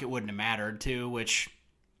 o'clock, it wouldn't have mattered, too, which,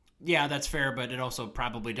 yeah, that's fair, but it also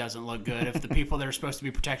probably doesn't look good if the people that are supposed to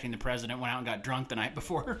be protecting the president went out and got drunk the night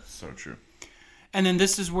before. So true. And then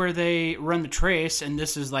this is where they run the trace, and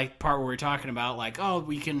this is like part where we're talking about, like, oh,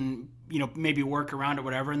 we can, maybe work around it,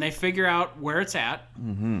 whatever, and they figure out where it's at.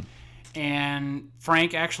 Mm-hmm. And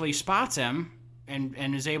Frank actually spots him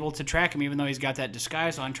and is able to track him, even though he's got that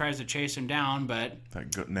disguise on, tries to chase him down, but...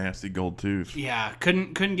 That nasty gold tooth. Yeah,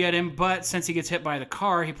 couldn't get him, but since he gets hit by the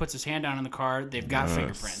car, he puts his hand down on the car, they've got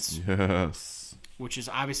fingerprints. Yes. Which is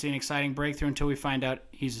obviously an exciting breakthrough until we find out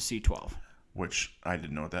he's a C-12. Which I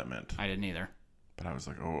didn't know what that meant. I didn't either. But I was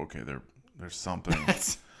like, oh, okay, there's something.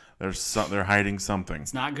 They're hiding something.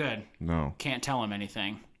 It's not good. No. Can't tell him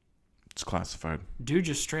anything. It's classified. Dude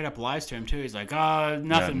just straight up lies to him, too. He's like,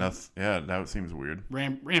 nothing. Yeah, that seems weird.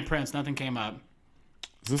 Ran prints, nothing came up.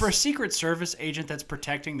 For a Secret Service agent that's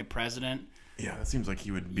protecting the president... Yeah, that seems like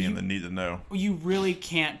he would be in the need to know. You really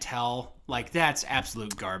can't tell. Like, that's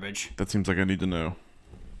absolute garbage. That seems like I need to know.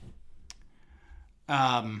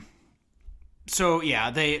 So,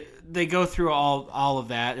 yeah, they go through all of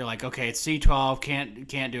that. They're like, okay, it's C-12,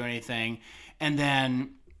 can't do anything. And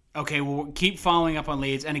then... Okay, we'll keep following up on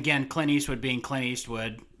leads. And again, Clint Eastwood being Clint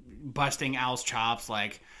Eastwood, busting Al's chops,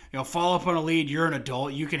 like, follow up on a lead, you're an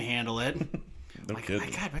adult, you can handle it. No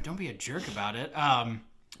kidding. God, but don't be a jerk about it.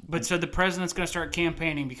 But so the president's going to start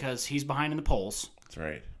campaigning because he's behind in the polls. That's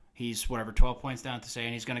right. He's, 12 points down to say,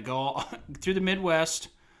 and he's going to go through the Midwest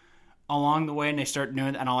along the way, and they start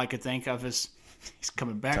doing it, and all I could think of is he's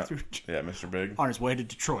coming back through. Yeah, Mr. Big. On his way to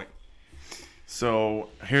Detroit. So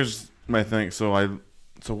here's my thing.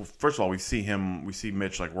 So first of all, we see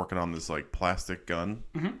Mitch like working on this like plastic gun,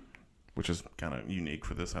 which is kind of unique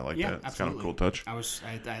for this. I like that. It's absolutely. kind of a cool touch.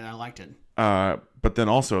 I liked it. But then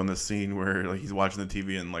also in this scene where like he's watching the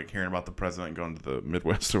TV and like hearing about the president going to the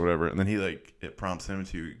Midwest or whatever, and then it prompts him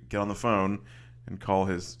to get on the phone and call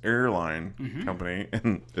his airline company,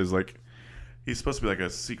 and is like, he's supposed to be like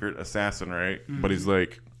a secret assassin, right? But he's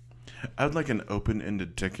like, I would like an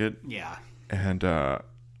open-ended ticket. Yeah. And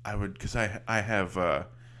I would, because I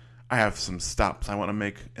have some stops I want to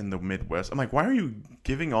make in the Midwest. I'm like, why are you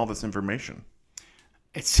giving all this information?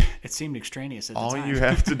 It seemed extraneous at the all time. You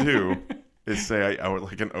have to do is say, I would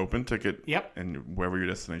like an open ticket. Yep. And wherever your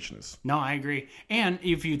destination is. No, I agree. And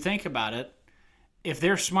if you think about it, if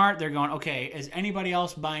they're smart, they're going, okay, is anybody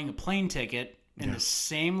else buying a plane ticket in the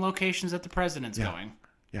same locations that the president's going?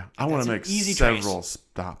 Yeah. I want to make several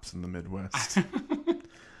stops in the Midwest.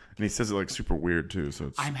 And he says it like super weird too. So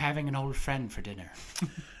it's, I'm having an old friend for dinner. And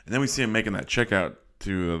then we see him making that checkout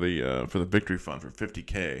to the for the victory fund for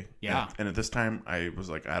 $50K. Yeah. And at this time, I was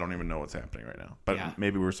like, I don't even know what's happening right now. But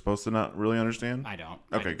maybe we're supposed to not really understand. I don't.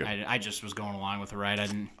 Okay, good. I just was going along with the ride. I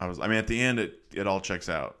mean, at the end, it all checks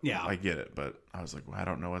out. Yeah. I get it, but I was like, well, I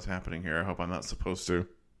don't know what's happening here. I hope I'm not supposed to.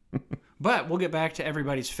 But we'll get back to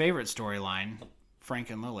everybody's favorite storyline.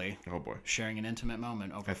 Frank and Lily, oh boy, sharing an intimate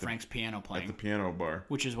moment over Frank's piano playing at the piano bar,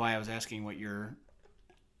 which is why I was asking what your,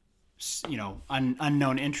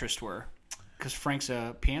 unknown interests were, because Frank's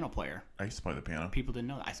a piano player. I used to play the piano. People didn't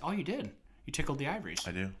know that. Oh, you did. You tickled the ivories.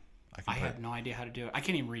 I do. I have no idea how to do it. I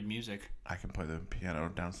can't even read music. I can play the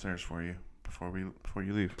piano downstairs for you before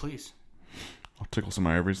you leave. Please. I'll tickle some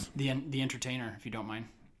ivories. The entertainer, if you don't mind.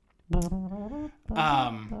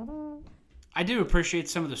 I do appreciate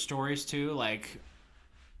some of the stories too, like.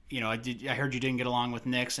 I heard you didn't get along with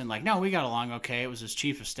Nixon. Like, no, we got along okay. It was his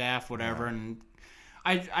chief of staff, whatever. Yeah. And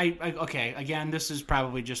I okay. Again, this is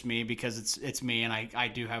probably just me because it's me, and I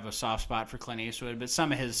do have a soft spot for Clint Eastwood. But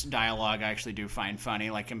some of his dialogue I actually do find funny.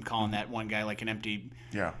 Like him calling that one guy like an empty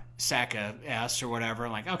sack of S or whatever.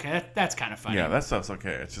 I'm like, okay, that's kind of funny. Yeah, that stuff's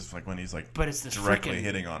okay. It's just like when he's like, but it's this directly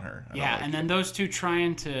hitting on her. And then those two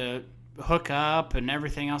trying to hook up and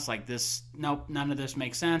everything else like this. Nope, none of this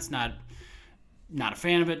makes sense. Not a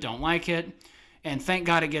fan of it, don't like it. And thank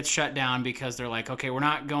God it gets shut down because they're like, okay, we're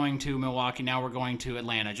not going to Milwaukee, now we're going to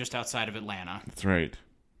Atlanta, just outside of Atlanta. That's right.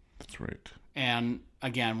 And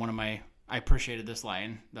again, I appreciated this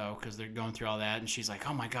line, though, because they're going through all that, and she's like,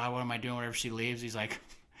 oh my God, what am I doing whenever she leaves? He's like,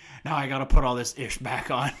 now I got to put all this ish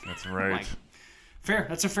back on. That's right. Like, fair.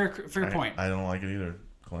 That's a fair point. I don't like it either,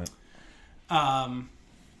 Clint.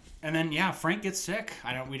 And then Frank gets sick.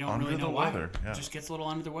 We don't really know why. Weather, yeah. Just gets a little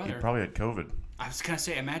under the weather. He probably had COVID. I was gonna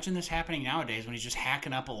say, imagine this happening nowadays when he's just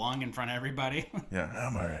hacking up a lung in front of everybody. Yeah,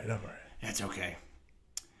 I'm all right. That's okay.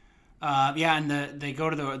 And they go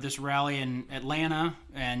to this rally in Atlanta,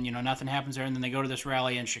 and nothing happens there. And then they go to this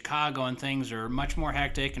rally in Chicago, and things are much more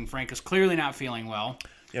hectic. And Frank is clearly not feeling well.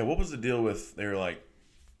 Yeah, what was the deal with? They were like,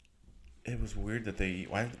 it was weird that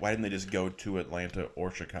why didn't they just go to Atlanta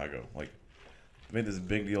or Chicago? Like, they made this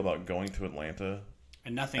big deal about going to Atlanta,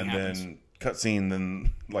 and nothing happens. And then cutscene, then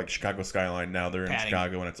like Chicago skyline. Now they're in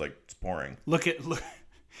Chicago, and it's pouring. Look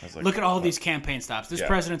at all these campaign stops. This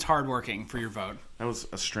president's hardworking for your vote. That was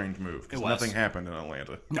a strange move because nothing happened in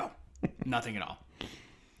Atlanta. No, nothing at all.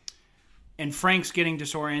 And Frank's getting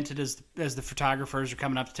disoriented as the photographers are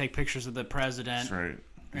coming up to take pictures of the president. That's right.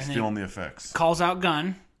 He's feeling the effects. Calls out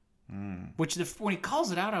gun. Which when he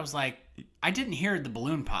calls it out, I was like, I didn't hear the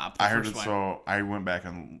balloon pop. I heard it, so I went back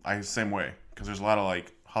and same way because there's a lot of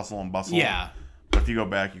hustle and bustle. Yeah. But if you go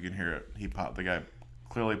back, you can hear it. The guy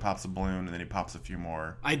clearly pops a balloon and then he pops a few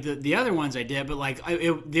more. The other ones I did, but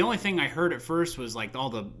the only thing I heard at first was all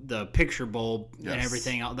the picture bulb and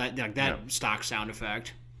everything that stock sound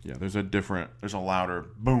effect. Yeah, there's a louder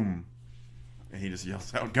boom, and he just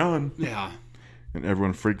yells out gun. Yeah. And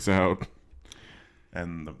everyone freaks out.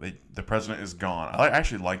 And the president is gone. I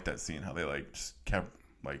actually liked that scene. How they just kept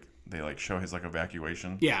they show his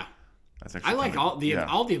evacuation. Yeah, that's actually. I like all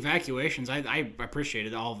the evacuations. I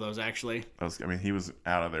appreciated all of those actually. He was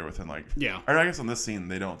out of there within yeah. Or I guess on this scene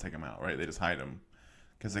they don't take him out, right? They just hide him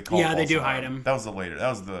because they call. Yeah, they do hide him. That's the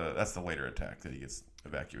later attack that he gets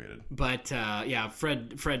evacuated. But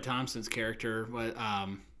Fred Thompson's character was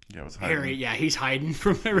was hiding. Harry. Yeah, he's hiding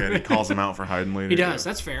from everybody. Yeah, he calls him out for hiding later. He does.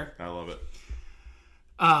 That's fair. I love it.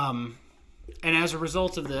 And as a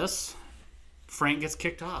result of this, Frank gets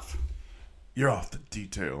kicked off. You're off the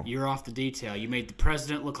detail. You made the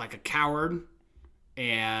president look like a coward.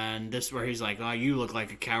 And this is where he's like, oh, you look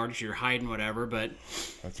like a coward. You're hiding whatever. But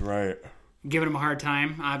that's right. Giving him a hard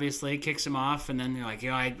time, obviously. Kicks him off. And then they're like,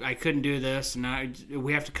 I couldn't do this. And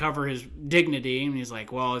we have to cover his dignity. And he's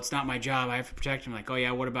like, well, it's not my job. I have to protect him. Like, oh,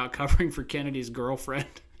 yeah, what about covering for Kennedy's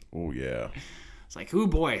girlfriend? Oh, yeah. It's like, oh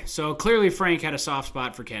boy. So clearly Frank had a soft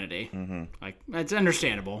spot for Kennedy. Mm-hmm. That's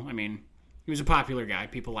understandable. I mean, he was a popular guy.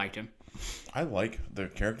 People liked him. I like the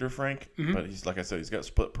character Frank, but he's, like I said, he's got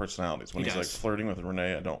split personalities. When he's flirting with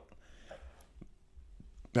Renee,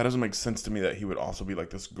 that doesn't make sense to me that he would also be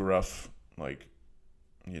this gruff,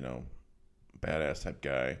 badass type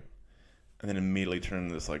guy. And then immediately turn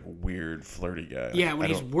into this weird flirty guy. Yeah, when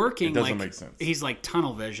he's working, it doesn't make sense. He's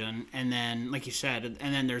tunnel vision, and then like you said,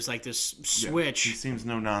 and then there's this switch. He seems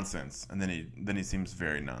no nonsense, and then he seems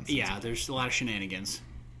very nonsense. Yeah, there's a lot of shenanigans.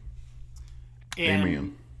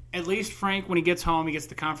 And at least Frank, when he gets home, he gets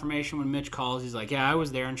the confirmation when Mitch calls. He's like, "Yeah, I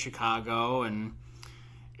was there in Chicago," and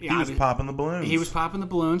he was popping the balloons. He was popping the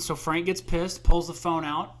balloons. So Frank gets pissed, pulls the phone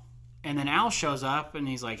out, and then Al shows up, and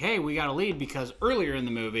he's like, "Hey, we got a lead because earlier in the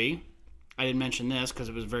movie." I didn't mention this because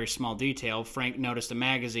it was a very small detail. Frank noticed a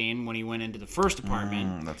magazine when he went into the first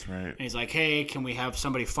apartment. That's right. And he's like, hey, can we have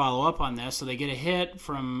somebody follow up on this? So they get a hit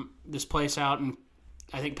from this place out in,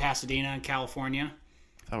 I think, Pasadena, California.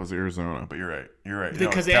 That was Arizona, but you're right.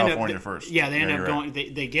 Because they California first. Yeah, they end up going,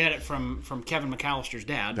 they get it from Kevin McAllister's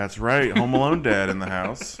dad. That's right. Home Alone dad in the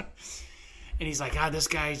house. And he's like, this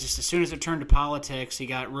guy, just as soon as it turned to politics, he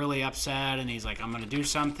got really upset, and he's like, I'm going to do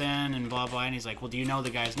something, and blah, blah. And he's like, well, do you know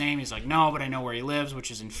the guy's name? He's like, no, but I know where he lives,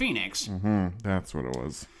 which is in Phoenix. Mm-hmm. That's what it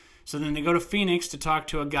was. So then they go to Phoenix to talk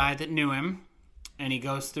to a guy that knew him, and he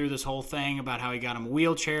goes through this whole thing about how he got him a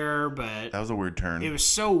wheelchair, but... That was a weird turn. It was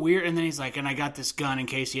so weird, and then he's like, and I got this gun in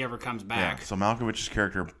case he ever comes back. Yeah, so Malkovich's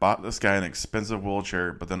character bought this guy an expensive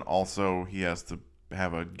wheelchair, but then also he has to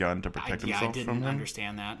have a gun to protect himself from him. I didn't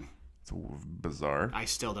understand that. It's bizarre. I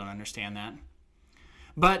still don't understand that.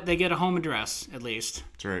 But they get a home address, at least.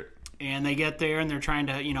 That's right. And they get there, and they're trying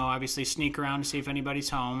to, obviously sneak around to see if anybody's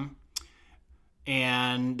home.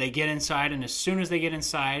 And they get inside, and as soon as they get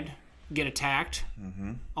inside, get attacked.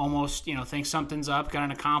 Mm-hmm. Almost, think something's up, got an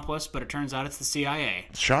accomplice, but it turns out it's the CIA.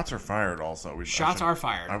 Shots are fired also. Shots are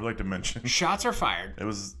fired. I would like to mention. Shots are fired. It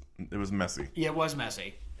was messy. Yeah, it was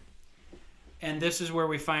messy. And this is where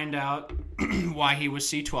we find out why he was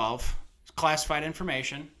C-12. Classified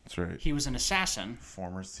information. That's right. He was an assassin.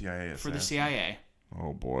 Former CIA assassin. For the CIA.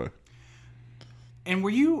 Oh, boy. And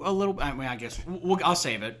were you a little... I guess... I'll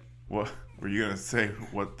save it. What? Were you going to say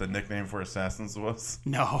what the nickname for assassins was?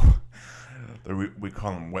 No. We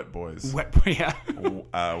call them wet boys. Yeah.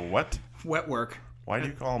 What? Wet work. Why do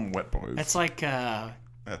you call them wet boys? That's like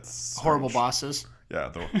That's horrible bosses.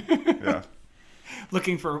 Yeah. Yeah.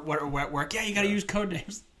 Looking for wet work. Yeah, you got to use code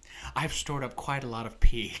names. I've stored up quite a lot of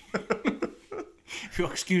pee. If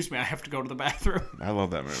you'll excuse me, I have to go to the bathroom. I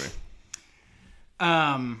love that movie.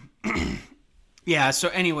 Yeah, so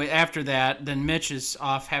anyway, after that, then Mitch is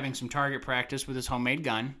off having some target practice with his homemade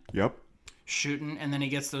gun. Yep. Shooting, and then he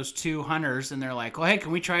gets those two hunters, and they're like, well, hey,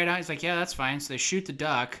 can we try it out? He's like, yeah, that's fine. So they shoot the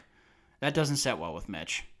duck. That doesn't set well with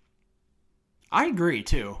Mitch. I agree,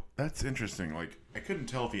 too. That's interesting. Like, I couldn't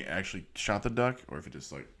tell if he actually shot the duck or if he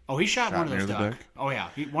just, like... Oh, he shot one of those ducks. Oh, yeah.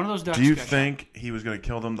 One of those ducks. Do you think he was going to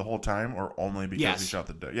kill them the whole time or only because he shot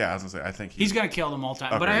the duck? Yeah, I was going to say, I think he's going to kill them all the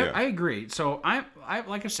time. Okay, but I agree. So, I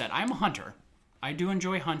like I said, I'm a hunter. I do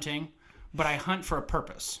enjoy hunting, but I hunt for a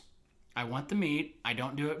purpose. I want the meat. I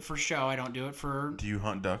don't do it for show. I don't do it for... Do you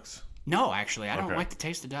hunt ducks? No, actually. I don't like the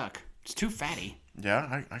taste of duck. It's too fatty.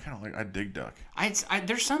 Yeah, I kind of like... I dig duck.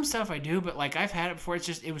 There's some stuff I do, but like I've had it before.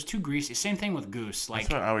 It was too greasy. Same thing with goose. Like,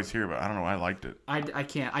 that's what I always hear about. I don't know. I liked it. I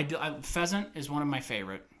can't. Pheasant is one of my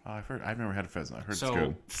favorite. I've never had a pheasant. I heard it's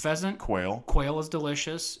good. Pheasant. Quail is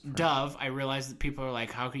delicious. Right. Dove. I realize that people are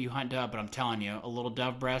like, how can you hunt dove? But I'm telling you, a little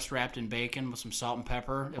dove breast wrapped in bacon with some salt and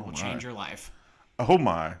pepper, it will change your life. Oh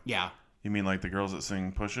my. Yeah. You mean like the girls that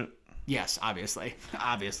sing "Push It"? Yes, obviously.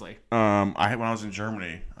 When I was in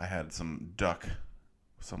Germany, I had some duck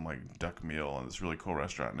meal in this really cool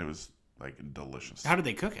restaurant, and it was like delicious. How did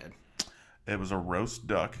they cook it? It was a roast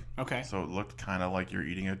duck. Okay. So it looked kind of like you're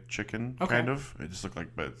eating a chicken, kind of. It just looked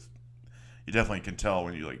like, but you definitely can tell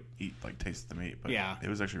when you taste the meat. But yeah, it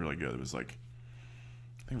was actually really good. It was like,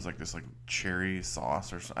 I think it was like this cherry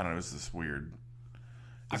sauce or something. I don't know. It was this weird.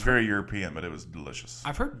 It's very European, but it was delicious.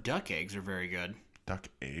 I've heard duck eggs are very good. Duck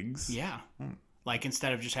eggs? Yeah. Like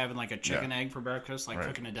instead of just having like a chicken egg for breakfast,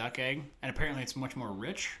 cooking a duck egg, and apparently it's much more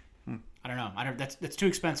rich. I don't know. That's too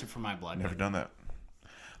expensive for my blood. Never done that.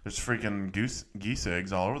 There's freaking geese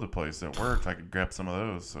eggs all over the place at work. I could grab some of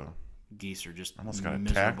those. So geese are just I almost got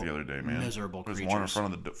attacked the other day, man. Miserable creatures. There's one in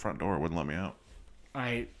front of the front door. It wouldn't let me out.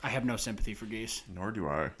 I have no sympathy for geese. Nor do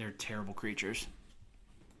I. They're terrible creatures.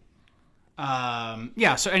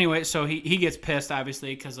 Yeah, so anyway, so he gets pissed,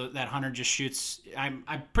 obviously, because that hunter just shoots. I'm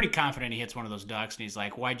pretty confident he hits one of those ducks, and he's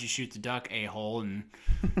like, why'd you shoot the duck, a-hole? And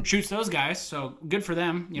shoots those guys, so good for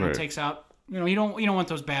them. Takes out, you don't want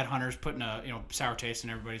those bad hunters putting a, sour taste in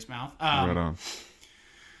everybody's mouth. Right on.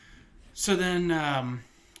 So then,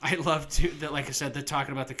 I love that, like I said, they're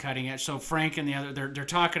talking about the cutting edge. So Frank and the other, they're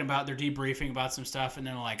talking about, they're debriefing about some stuff, and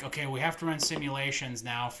then they're like, okay, we have to run simulations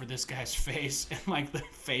now for this guy's face, and like the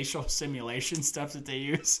facial simulation stuff that they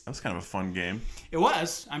use. That was kind of a fun game. It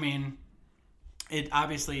was. I mean, it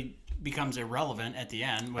obviously becomes irrelevant at the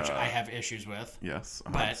end, which I have issues with. Yes,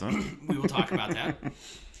 100%. But we will talk about that.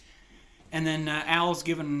 And then Al's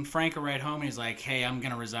giving Frank a ride home, and he's like, hey, I'm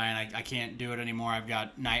going to resign. I can't do it anymore. I've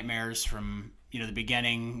got nightmares from... the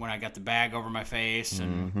beginning when I got the bag over my face,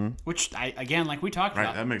 and which again, like we talked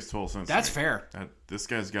about, that makes total sense. That's fair. This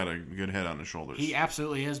guy's got a good head on his shoulders. He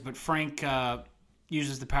absolutely is. But Frank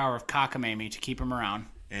uses the power of cockamamie to keep him around.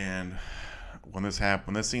 And when this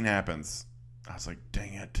scene happens, I was like,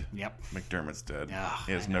 "Dang it!" Yep, McDermott's dead. Ugh,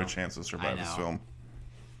 he has no chance to survive this film.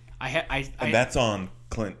 And that's on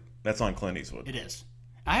Clint. That's on Clint Eastwood. It is.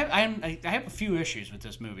 I have a few issues with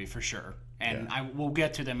this movie for sure, and I will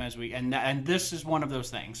get to them as we and this is one of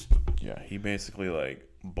those things. Yeah, he basically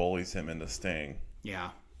bullies him into staying.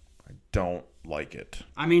 Yeah, I don't like it.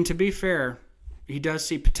 I mean, to be fair, he does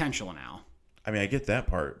see potential in Al. I mean, I get that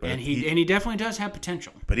part, but and he definitely does have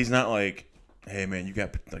potential. But he's not like, hey man, you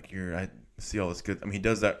got I see all this good. I mean, he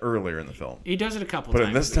does that earlier in the film. He does it a couple times.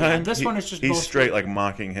 But this time, this one is just he's straight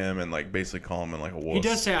mocking him and basically calling him a wuss. He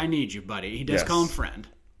does say, "I need you, buddy." He does call him friend.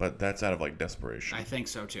 But that's out of desperation. I think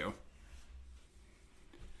so too.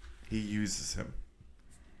 He uses him.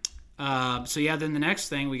 So yeah, then the next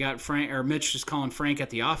thing we got Mitch is calling Frank at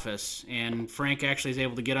the office, and Frank actually is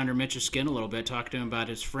able to get under Mitch's skin a little bit, talk to him about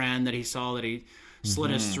his friend that he saw that he slit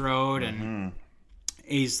his throat, and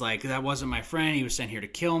he's like, "That wasn't my friend. He was sent here to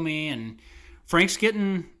kill me." And Frank's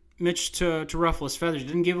getting Mitch to ruffle his feathers. He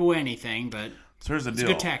didn't give away anything, but so here's the deal. It's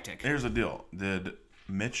a good tactic. Here's the deal. Did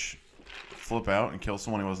Mitch flip out and kill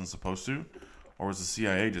someone he wasn't supposed to, or was the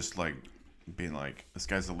CIA just being like, this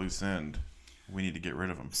guy's a loose end, we need to get rid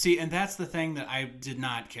of him? See, and that's the thing that I did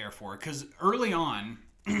not care for, because early on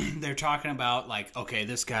they're talking about okay,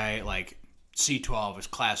 this guy C-12 is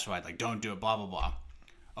classified, don't do it, blah blah blah.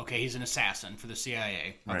 Okay, he's an assassin for the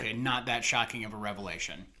CIA. Okay, Right. not that shocking of a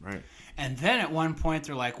revelation. Right. And then at one point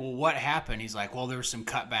they're like, well, what happened? He's like, well, there were some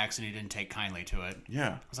cutbacks and he didn't take kindly to it. Yeah.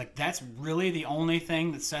 I was like, that's really the only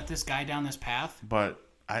thing that set this guy down this path? But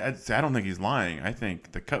I don't think he's lying. I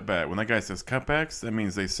think the cutback, when that guy says cutbacks, that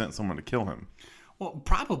means they sent someone to kill him. Well,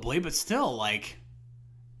 probably, but still, like,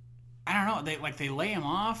 I don't know. They lay him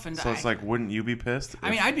off, and So it's like, wouldn't you be pissed? I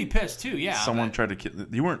mean, I'd be pissed too. Yeah. Someone tried to kill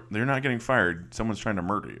you. They're not getting fired. Someone's trying to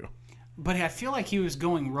murder you. But I feel like he was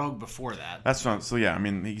going rogue before that. That's not. So yeah, I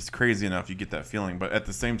mean, he's crazy enough. You get that feeling, but at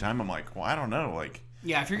the same time, I'm like, well, I don't know. Like,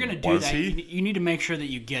 yeah, if you're gonna do was that, he? you need to make sure that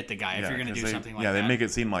you get the guy. If you're gonna do something like that. Yeah, they make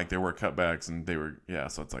it seem like there were cutbacks, and they were. Yeah,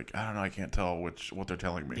 so it's like, I don't know. I can't tell what they're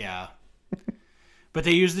telling me. Yeah. But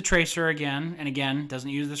they use the tracer again, and again, doesn't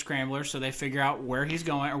use the scrambler, so they figure out where he's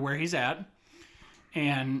going or where he's at.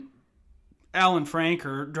 And Al and Frank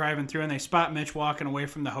are driving through, and they spot Mitch walking away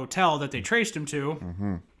from the hotel that they traced him to.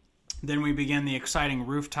 Mm-hmm. Then we begin the exciting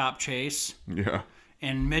rooftop chase. Yeah.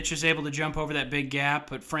 And Mitch is able to jump over that big gap,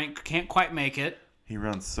 but Frank can't quite make it. He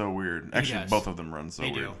runs so weird. Actually, does. both of them run so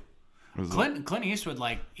They weird. do. Clint Eastwood,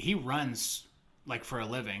 like, he runs like for a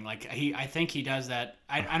living. Like, I think he does that.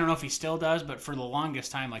 I don't know if he still does, but for the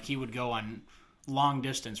longest time, like, he would go on long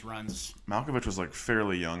distance runs. Malkovich was like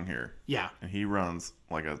fairly young here. Yeah. And he runs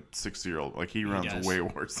like a 6-year-old. Like he runs does. way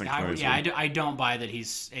worse than Clint Eastwood. I don't buy that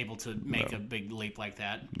he's able to make a big leap like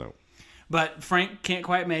that. No. But Frank can't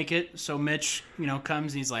quite make it, so Mitch,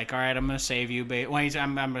 comes and he's like, "All right, I'm gonna save you,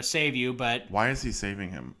 I'm gonna save you." But Why is he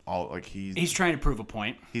saving him? he's trying to prove a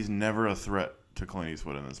point. He's never a threat to Clint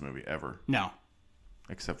Eastwood in this movie ever, No,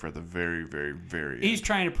 except for the very, very, very. he's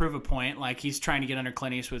trying to prove a point. Like, he's trying to get under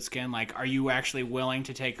Clint Eastwood's skin. Like, are you actually willing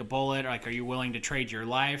to take a bullet? Like, are you willing to trade your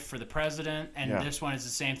life for the president? And this one is the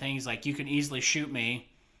same thing. He's like, you can easily shoot me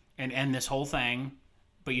and end this whole thing,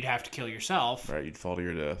 but you'd have to kill yourself. Right, you'd fall to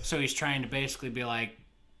your death. So he's trying to basically be like,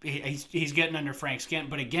 he's getting under Frank's skin.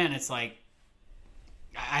 But again, it's like,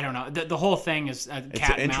 I don't know. The whole thing is a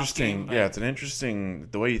cat and mouse game. Yeah, it's an interesting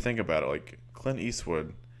the way you think about it. Like Clint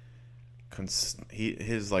Eastwood,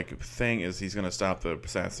 his like thing is he's going to stop the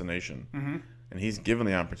assassination, and he's given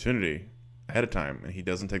the opportunity ahead of time, and he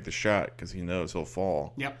doesn't take the shot because he knows he'll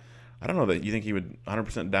fall. Yep. I don't know that you think he would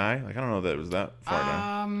 100% die. Like I don't know that it was that far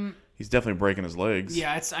down. He's definitely breaking his legs.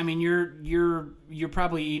 Yeah, I mean, you're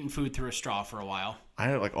probably eating food through a straw for a while.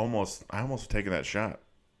 I almost taken that shot.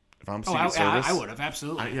 If I'm Secret Service, I would have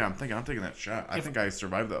absolutely. I'm taking that shot. I think I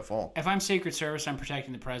survived that fall. If I'm Secret Service, I'm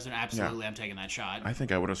protecting the president. Absolutely, I'm taking that shot. I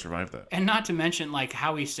think I would have survived that. And not to mention, like,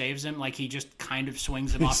 how he saves him. Like, he just kind of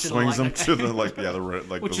swings him off to the Swings him like, to the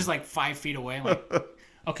like which is like 5 feet away. Like,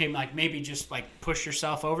 okay, like maybe just like push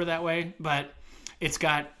yourself over that way, but it's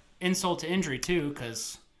got insult to injury too,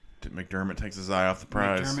 because McDermott takes his eye off the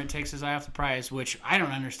prize. Which I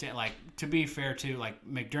don't understand. Like, to be fair to like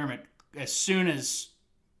McDermott, as soon as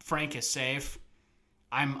Frank is safe,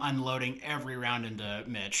 I'm unloading every round into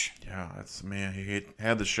Mitch. Yeah, he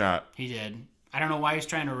had the shot. He did. I don't know why he's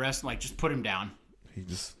trying to arrest him. Like, just put him down. He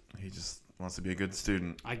just wants to be a good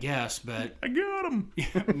student. I guess, but I got him.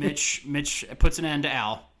 Mitch puts an end to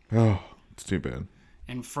Al. Oh, it's too bad.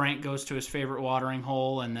 And Frank goes to his favorite watering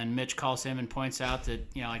hole, and then Mitch calls him and points out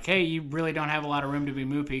that, like, hey, you really don't have a lot of room to be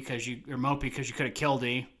mopey because you could have killed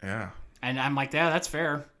E. Yeah. And I'm like, yeah, that's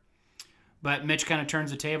fair. But Mitch kind of turns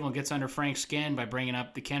the table and gets under Frank's skin by bringing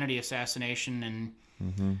up the Kennedy assassination,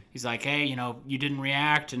 and he's like, hey, you didn't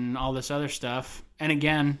react and all this other stuff. And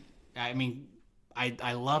again, I mean,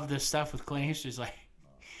 I love this stuff with Clint Eastwood. He's like,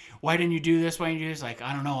 why didn't you do this? Why didn't you do this? Like,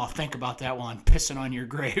 I don't know. I'll think about that while I'm pissing on your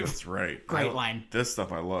grave. That's right. Great line. This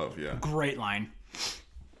stuff I love, yeah. Great line.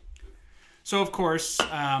 So, of course,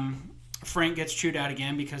 Frank gets chewed out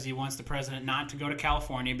again because he wants the president not to go to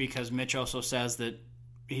California, because Mitch also says that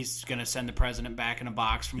he's going to send the president back in a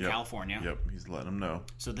box from California. Yep, he's letting him know.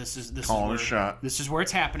 So this is calling a shot. This is where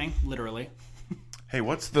it's happening, literally. Hey,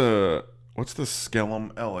 what's the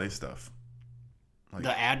Skellum LA stuff? Like,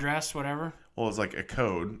 the address, whatever. Well, it's like a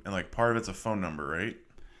code, and like part of it's a phone number, right?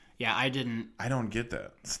 Yeah, I don't get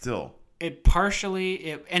that. Still, it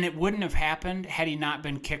wouldn't have happened had he not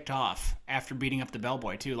been kicked off after beating up the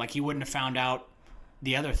bellboy too. Like, he wouldn't have found out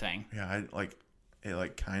the other thing. Yeah,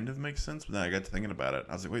 it kind of makes sense, but then I got to thinking about it.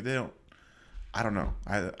 I was like, wait, they don't. I don't know.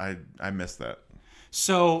 I missed that.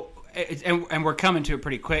 So, and we're coming to it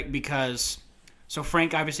pretty quick because. So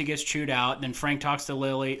Frank obviously gets chewed out. Then Frank talks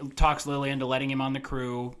Lily into letting him on the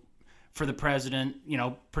crew for the president,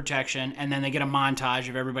 protection. And then they get a montage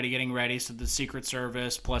of everybody getting ready. So the Secret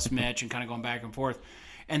Service plus Mitch and kind of going back and forth.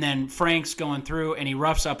 And then Frank's going through and he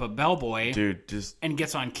roughs up a bellboy. Dude, and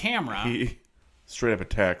gets on camera. straight up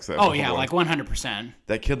attacks that. Oh yeah, like 100%.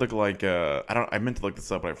 That kid looked like I meant to look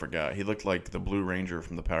this up, but I forgot. He looked like the Blue Ranger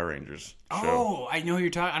from the Power Rangers show. Oh, I know who you're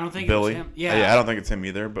talking. I don't think Billy. It was him. Yeah, I don't think it's him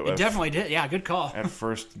either. But it definitely did. Yeah, good call. At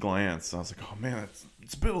first glance, I was like, oh man,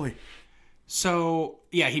 it's Billy. So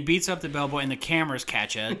yeah, he beats up the bellboy, and the cameras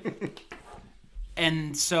catch it.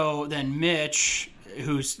 And so then Mitch,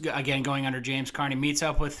 who's again going under James Carney, meets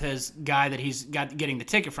up with his guy that he's getting the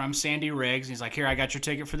ticket from, Sandy Riggs. He's like, "Here, I got your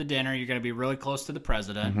ticket for the dinner. You're going to be really close to the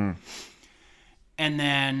president." Mm-hmm. And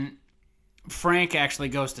then Frank actually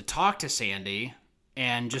goes to talk to Sandy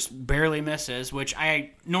and just barely misses, which I'm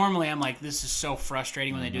like, this is so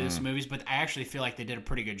frustrating when they do this in movies, but I actually feel like they did a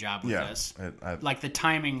pretty good job with this. Like the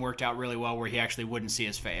timing worked out really well where he actually wouldn't see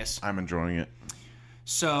his face. I'm enjoying it.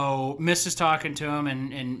 So Miss is talking to him,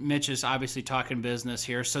 and Mitch is obviously talking business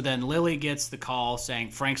here. So then Lily gets the call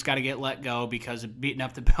saying Frank's got to get let go because of beating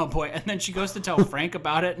up the bellboy. And then she goes to tell Frank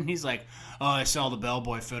about it, and he's like, "Oh, I saw the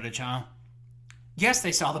bellboy footage, huh?" Yes,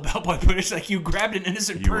 they saw the bellboy footage. Like, you grabbed an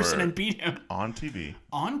innocent person and beat him. On TV.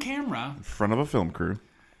 On camera. In front of a film crew.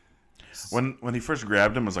 When he first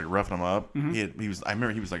grabbed him, was like roughing him up. Mm-hmm. I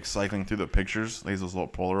remember he was like cycling through the pictures, those little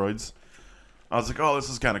Polaroids. I was like, oh, this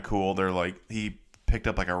is kind of cool. They're like, he picked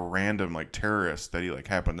up like a random like terrorist that he like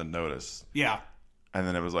happened to notice. Yeah. And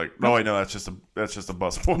then it was like, no, wait, no, that's just a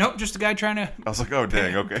busboy. Nope, just a guy trying to. I was like, oh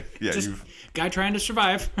dang, okay, yeah, guy trying to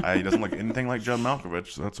survive. He doesn't look anything like John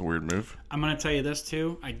Malkovich, so that's a weird move. I'm gonna tell you this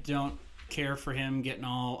too. I don't care for him getting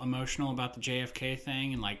all emotional about the JFK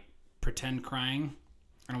thing and like pretend crying.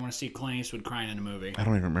 I don't want to see Clint Eastwood crying in a movie. I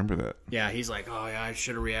don't even remember that. Yeah, he's like, oh yeah, I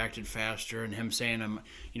should have reacted faster, and him saying,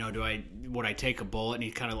 would I take a bullet? And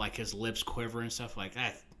he kind of like his lips quiver and stuff like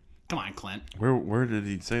that. Come on, Clint. Where did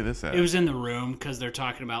he say this at? It was in the room because they're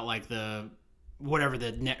talking about like the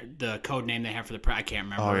code name they have for the I can't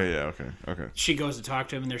remember. Oh yeah, okay. She goes to talk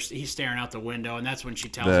to him, and he's staring out the window, and that's when she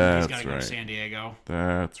tells him he's got to go to San Diego.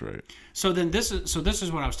 That's right. So then this is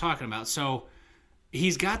what I was talking about. So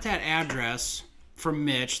he's got that address from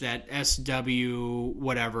Mitch, that SW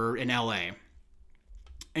whatever in LA,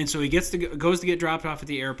 and so he goes to get dropped off at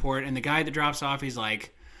the airport, and the guy that drops off, he's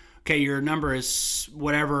like, okay, your number is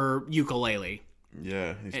whatever ukulele.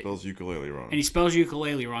 Yeah, he spells ukulele wrong. And he spells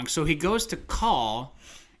ukulele wrong. So he goes to call,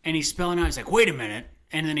 and he's spelling out. He's like, wait a minute.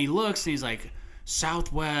 And then he looks, and he's like,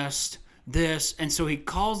 Southwest, this. And so he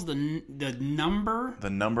calls the number.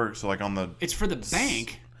 The number, so like on the... It's for the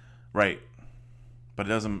bank. Right. But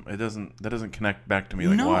that doesn't connect back to me.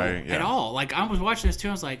 Like, why? Yeah. At all. Like, I was watching this, too.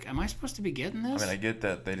 I was like, am I supposed to be getting this? I mean, I get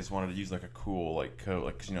that they just wanted to use like a cool like code.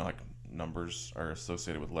 Like, 'cause, like numbers are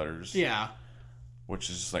associated with letters. Yeah. Which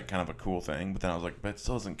is just like kind of a cool thing, but then I was like, but it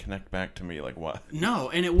still doesn't connect back to me. Like what? No,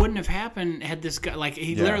 and it wouldn't have happened had this guy literally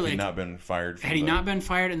had he not been fired. Had he not been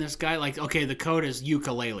fired, and this guy like, okay, the code is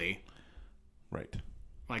ukulele. Right.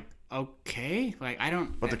 Like, okay, like I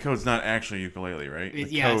don't. But the code's not actually ukulele, right? It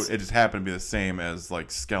just happened to be the same as like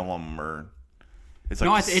Skellum or. It's like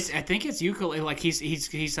I think it's ukulele. Like he's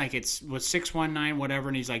like it was 619 whatever,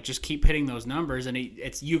 and he's like just keep hitting those numbers, and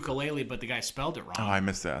it's ukulele, but the guy spelled it wrong. Oh, I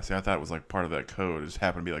missed that. See, I thought it was like part of that code. It just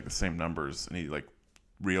happened to be like the same numbers, and he like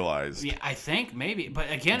realized. Yeah, I think maybe, but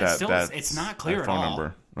again, it's not clear at all.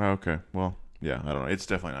 Number. Oh, okay, well, yeah, I don't know. It's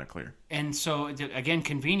definitely not clear. And so again,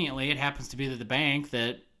 conveniently, it happens to be that the bank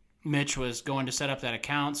that Mitch was going to set up that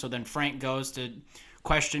account. So then Frank goes to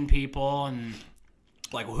question people and.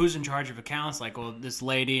 Like, well, who's in charge of accounts? Like, well, this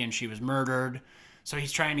lady, and she was murdered. So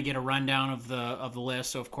he's trying to get a rundown of the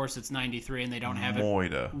list. So of course it's 93, and they don't have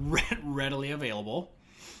it readily available.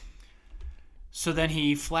 So then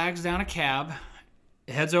he flags down a cab,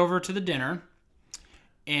 heads over to the dinner,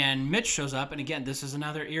 and Mitch shows up. And again, this is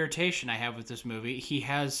another irritation I have with this movie. He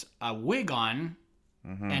has a wig on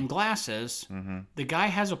and glasses. Mm-hmm. The guy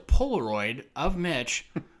has a Polaroid of Mitch,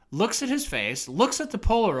 looks at his face, looks at the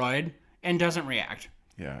Polaroid, and doesn't react.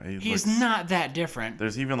 Yeah, he's not that different.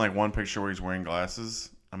 There's even like one picture where he's wearing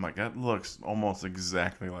glasses. I'm like, that looks almost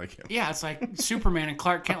exactly like him. Yeah, it's like Superman and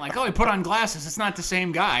Clark Kent. Like, oh, he put on glasses. It's not the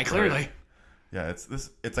same guy, clearly. Right. Yeah,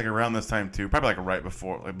 it's like around this time too. Probably like right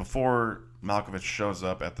before Malkovich shows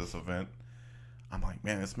up at this event. I'm like,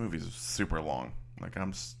 man, this movie's super long. Like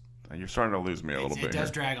you're starting to lose me a little bit. It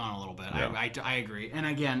does drag on a little bit. Yeah. I agree. And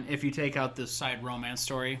again, if you take out the side romance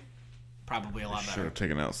story, probably a lot better. Should have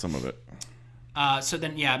taken out some of it. So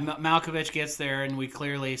then, yeah, Malkovich gets there, and we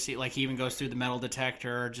clearly see, like, he even goes through the metal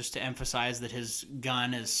detector just to emphasize that his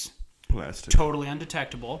gun is plastic, totally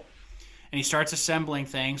undetectable. And he starts assembling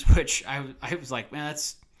things, which I was like, man,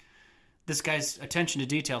 this guy's attention to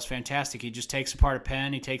detail is fantastic. He just takes apart a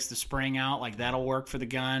pen, he takes the spring out, like, that'll work for the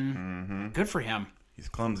gun. Mm-hmm. Good for him. He's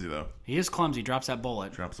clumsy though. He is clumsy. Drops that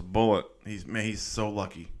bullet. Drops a bullet. He's so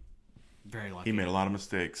lucky. Very lucky. He made a lot of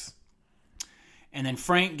mistakes. And then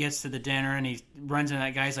Frank gets to the dinner and he runs into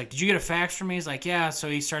that guy. He's like, "Did you get a fax from me?" He's like, "Yeah." So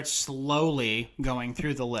he starts slowly going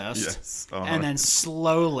through the list. Yes. And then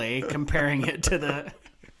slowly comparing it to the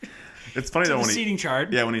it's funny though the when seating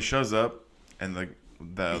chart. Yeah, when he shows up and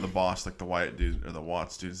the boss, like the Wyatt dude or the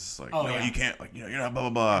Watts dude, is like, "No, you can't. Like, you're not blah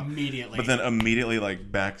blah blah." Immediately. But then immediately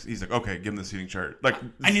like backs. He's like, "Okay, give him the seating chart." Like,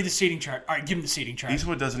 I need the seating chart. All right, give him the seating chart.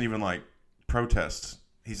 Eastwood doesn't even like protest.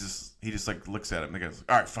 He just like looks at him and the guy's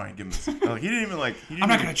like, "All right, fine, give him this." Like, he didn't even like. I'm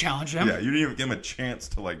not gonna challenge him. Yeah, you didn't even give him a chance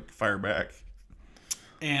to like fire back.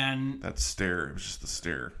 And that stare, it was just the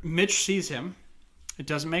stare. Mitch sees him. It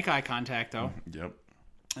doesn't make eye contact though. Yep.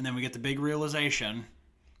 And then we get the big realization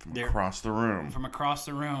from across the room. From across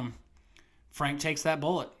the room, Frank takes that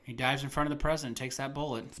bullet. He dives in front of the president, takes that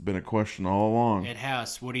bullet. It's been a question all along. It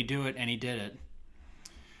has. Would he do it? And he did it.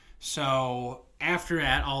 So after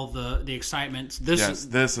that, all the excitement. This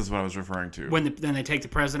is what I was referring to. Then they take the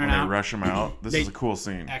president out. They rush him out. This is a cool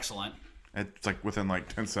scene. Excellent. It's like within like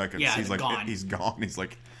 10 seconds. Yeah, he's like gone. He's gone. He's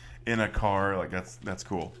like in a car. Like that's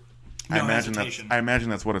cool. No hesitation. I imagine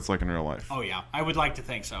that's what it's like in real life. Oh yeah, I would like to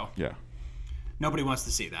think so. Yeah. Nobody wants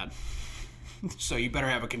to see that. So you better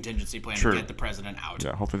have a contingency plan to get the president out.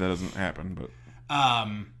 Yeah, hopefully that doesn't happen. But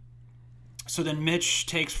so then Mitch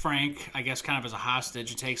takes Frank, I guess, kind of as a hostage,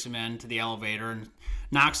 and takes him into the elevator and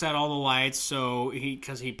knocks out all the lights. So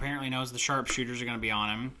because he apparently knows the sharpshooters are going to be on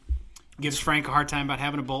him, gives Frank a hard time about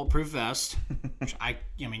having a bulletproof vest. Which I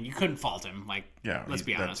mean, you couldn't fault him. Like, yeah, let's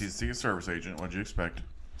be honest. He's a service agent. What'd you expect?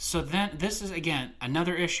 So then this is again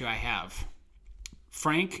another issue I have.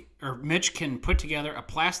 Mitch can put together a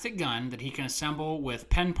plastic gun that he can assemble with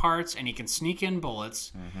pen parts, and he can sneak in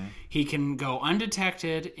bullets. Mm-hmm. He can go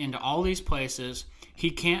undetected into all these places. He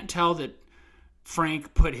can't tell that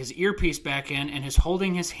Frank put his earpiece back in and is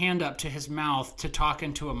holding his hand up to his mouth to talk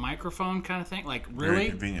into a microphone kind of thing. Like, really? Very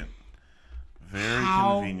convenient. Very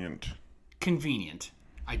convenient. Convenient.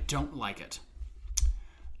 I don't like it.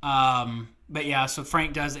 But yeah, so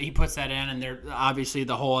Frank does it. He puts that in, and they're obviously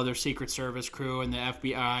the whole other Secret Service crew and the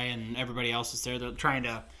FBI and everybody else is there. They're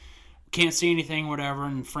can't see anything, whatever.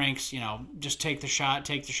 And Frank's, just take the shot,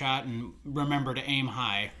 and remember to aim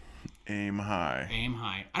high. Aim high. Aim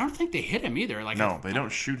high. I don't think they hit him either. Like, no, they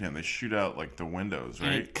don't shoot him. They shoot out like the windows,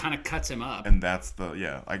 right? And it kind of cuts him up. And that's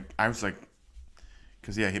I was like,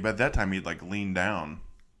 because by that time he'd like leaned down.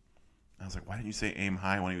 I was like, why didn't you say aim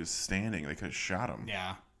high when he was standing? They could have shot him.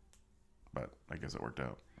 Yeah. But I guess it worked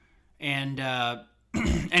out. And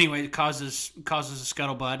anyway, it causes a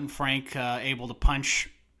scuttlebutt, and Frank able to punch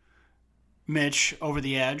Mitch over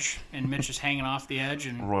the edge, and Mitch is hanging off the edge.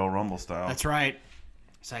 And Royal Rumble style. That's right.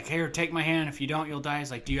 He's like, "Here, take my hand. If you don't, you'll die."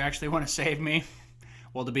 He's like, "Do you actually want to save me?"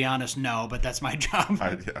 Well, to be honest, no, but that's my job.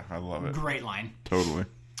 I love it. Great line. Totally.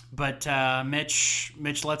 But Mitch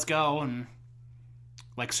lets go, and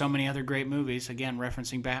like so many other great movies, again,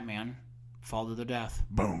 referencing Batman, fall to their death.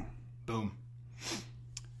 Boom. Boom.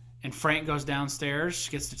 And Frank goes downstairs,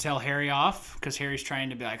 gets to tell Harry off, because Harry's trying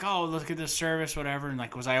to be like, "Oh, look at this service, whatever." And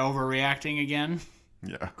like, was I overreacting again?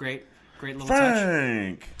 Yeah. Great little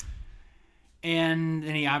Frank. touch. And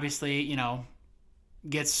then he obviously,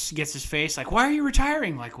 gets his face like, "Why are you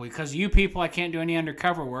retiring?" Like, "Well, because you people, I can't do any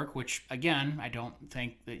undercover work," which, again, I don't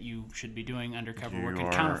think that you should be doing undercover work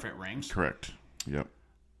in counterfeit rings. Correct. Yep.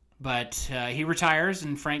 But he retires,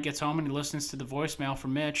 and Frank gets home, and he listens to the voicemail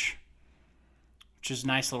from Mitch, which is a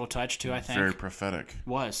nice little touch, too, I think. Very prophetic.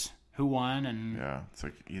 Was. Who won, and... Yeah, it's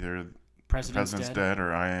like either President's dead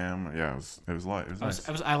or I am. Yeah, it was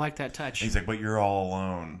nice. I like that touch. And he's like, "But you're all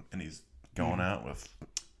alone," and he's going out with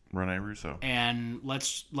Rene Russo. And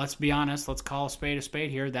let's be honest. Let's call a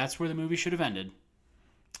spade here. That's where the movie should have ended.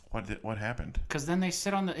 What happened? Because then they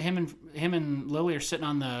sit on him and Lily are sitting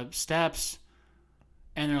on the steps,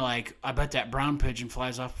 and they're like, "I bet that brown pigeon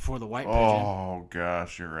flies off before the white pigeon." Oh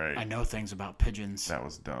gosh, you're right. I know things about pigeons. That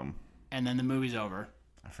was dumb. And then the movie's over.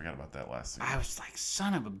 I forgot about that last scene. I was like,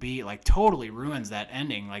 son of a bee, like totally ruins that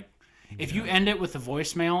ending. Like, if you end it with the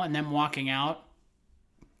voicemail and them walking out,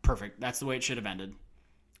 perfect. That's the way it should have ended.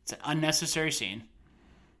 It's an unnecessary scene.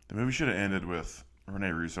 The movie should have ended with Rene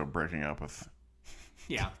Russo breaking up with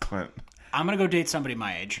Clint. I'm gonna go date somebody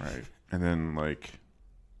my age. Right. And then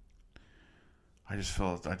I just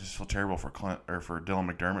feel terrible for Clint or for Dylan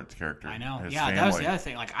McDermott's character. I know. His yeah, family. That was the other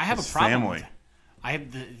thing. Like, I have a problem. Family. I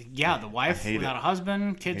have the wife without a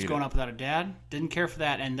husband, kids growing up without a dad. Didn't care for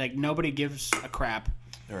that, and like nobody gives a crap.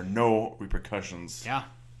 There are no repercussions. Yeah.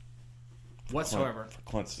 Whatsoever. For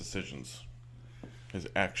Clint's decisions, his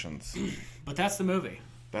actions. But that's the movie.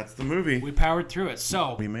 That's the movie. We powered through it.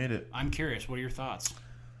 So We made it. I'm curious. What are your thoughts?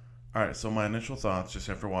 All right, so my initial thoughts, just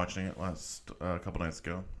after watching it last couple nights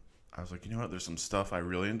ago, I was like, you know what? There's some stuff I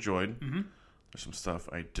really enjoyed. Mm-hmm. There's some stuff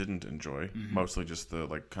I didn't enjoy. Mm-hmm. Mostly just the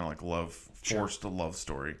kind of love, forced love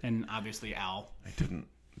story. And obviously Al. I didn't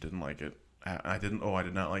like it. I did not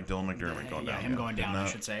like Dylan McDermott going down. Yeah, him going down, I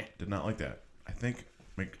should say. Did not like that. I think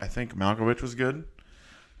Malkovich was good.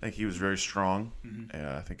 I think he was very strong.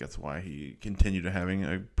 Mm-hmm. I think that's why he continued to having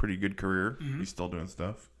a pretty good career. Mm-hmm. He's still doing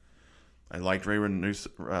stuff. I liked Renee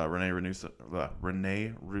Russo.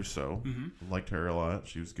 Mm-hmm. Liked her a lot.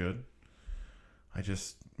 She was good.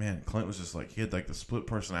 Clint was just he had the split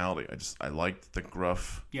personality. I liked the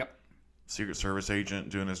gruff Secret Service agent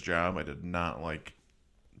doing his job. I did not like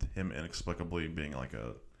him inexplicably being a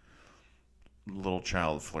little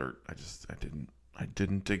child flirt. I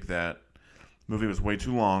didn't dig that. The movie was way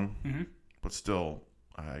too long, but still,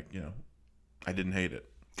 I didn't hate it.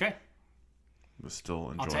 Okay. It was still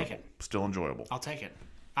enjoyable. I'll take it. Still enjoyable. I'll take it.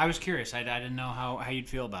 I was curious. I didn't know how you'd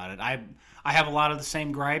feel about it. I have a lot of the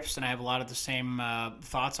same gripes, and I have a lot of the same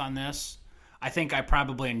thoughts on this. I think I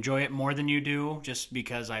probably enjoy it more than you do, just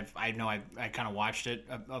because I kind of watched it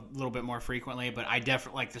a little bit more frequently. But I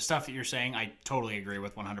definitely the stuff that you're saying. I totally agree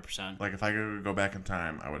with 100%. If I could go back in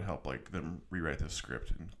time, I would help them rewrite this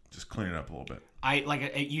script and just clean it up a little bit.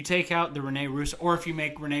 You take out the Renee Russo, or if you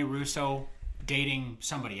make Renee Russo dating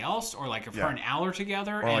somebody else, or if her and Al are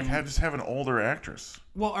together, or just have an older actress.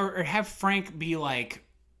 Well, or have Frank be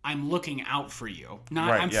I'm looking out for you. Not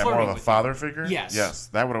right, I'm flirting more of a father figure? Yes,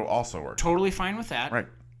 that would have also worked. Totally fine with that. Right.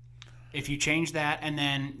 If you change that and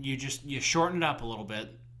then you shorten it up a little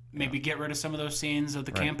bit, maybe get rid of some of those scenes of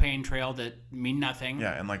the campaign trail that mean nothing.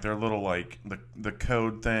 Yeah, and their little the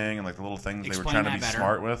code thing and the little things Explain they were trying to be better.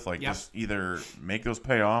 smart with, just either make those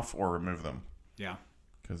pay off or remove them. Yeah.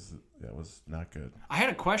 Because that was not good. I had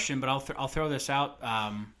a question, but I'll throw this out.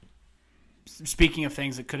 Speaking of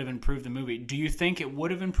things that could have improved the movie, do you think it would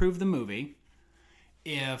have improved the movie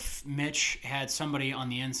if Mitch had somebody on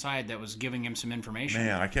the inside that was giving him some information?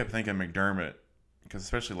 Man, I kept thinking McDermott, because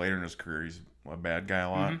especially later in his career, he's a bad guy a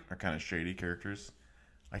lot, or kind of shady characters.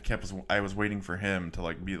 I was waiting for him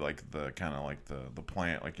to be the kind of the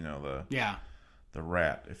plant, the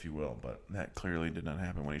rat, if you will, but that clearly did not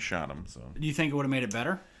happen when he shot him. So, do you think it would have made it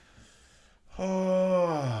better?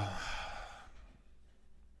 Oh,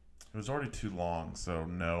 it was already too long, so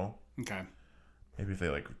no. Okay. Maybe if they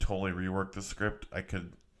totally reworked the script,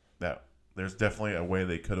 there's definitely a way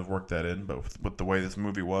they could have worked that in, but with the way this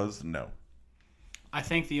movie was, no. I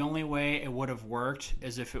think the only way it would have worked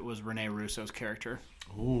is if it was Renee Russo's character.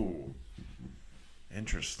 Ooh,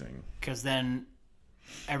 interesting. Because then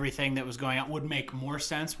everything that was going on would make more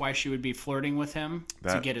sense why she would be flirting with him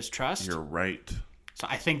to get his trust. You're right. So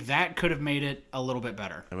I think that could have made it a little bit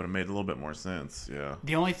better. It would have made a little bit more sense, yeah.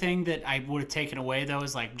 The only thing that I would have taken away, though,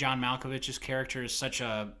 is John Malkovich's character is such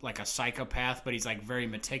a psychopath, but he's very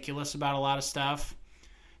meticulous about a lot of stuff.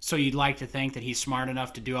 So you'd like to think that he's smart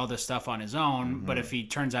enough to do all this stuff on his own, but if he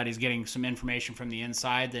turns out he's getting some information from the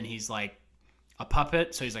inside, then he's a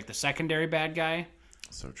puppet, so he's the secondary bad guy.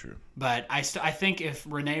 So true. But I think if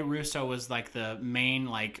Renee Russo was the main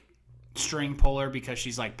string puller because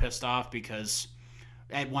she's having off because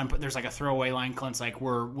at one point there's a throwaway line, Clint's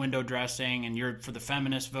we're window dressing and you're for the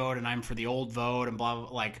feminist vote and I'm for the old vote and blah blah,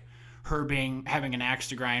 blah. Her having an axe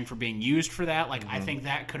to grind for being used for that, I think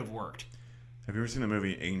that could have worked. Have you ever seen the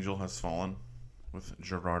movie Angel Has Fallen with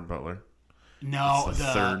Gerard Butler? No,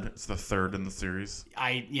 It's the third in the series.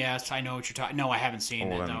 Yes, I know what you're talking. No, I haven't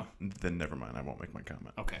seen it. No. Then never mind. I won't make my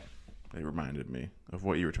comment. Okay. It reminded me of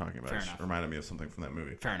what you were talking about. Fair enough. It reminded me of something from that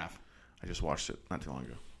movie. Fair enough. I just watched it not too long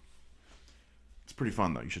ago. It's pretty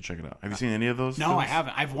fun though. You should check it out. Have you seen any of those? No, films? I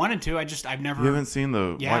haven't. I've wanted to. I've never. You haven't seen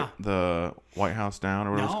the White House Down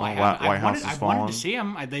or whatever it's called? I haven't. House is Fallen. I wanted to see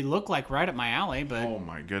them. They look right up my alley, but oh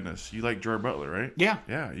my goodness, you like Gerard Butler, right? Yeah.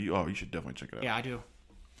 Yeah. You should definitely check it out. Yeah, I do.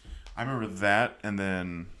 I remember that, and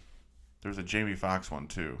then there's a Jamie Foxx one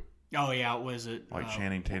too. Oh yeah, was it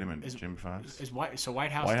Channing Tatum and Jamie Foxx?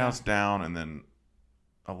 White House Down, and then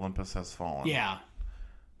Olympus Has Fallen. Yeah.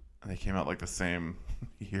 And they came out the same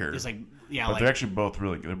year. It's but they're actually both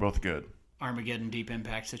really good. They're both good. Armageddon Deep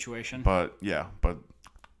Impact situation. But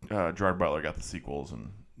Gerard Butler got the sequels, and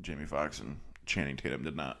Jamie Foxx and Channing Tatum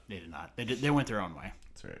did not. They did not. They went their own way.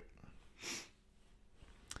 That's right.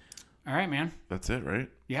 All right, man. That's it, right?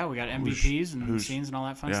 Yeah, we got MVPs and scenes and all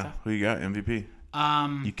that fun stuff. Who you got? MVP.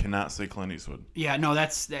 You cannot say Clint Eastwood. Yeah, no,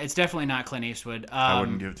 it's definitely not Clint Eastwood. I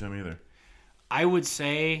wouldn't give it to him either. I would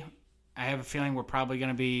say, I have a feeling we're probably going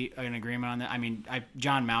to be in agreement on that. I mean,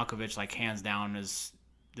 John Malkovich, hands down, is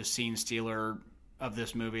the scene stealer of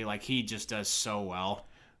this movie. Like, he just does so well.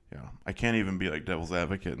 Yeah, I can't even be like devil's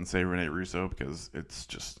advocate and say Rene Russo because it's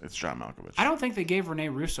John Malkovich. I don't think they gave Rene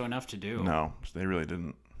Russo enough to do. No, they really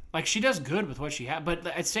didn't. Like, she does good with what she had, but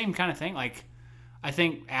it's the same kind of thing. Like, I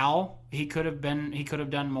think Al, he could have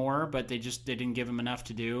done more, but they didn't give him enough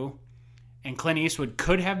to do. And Clint Eastwood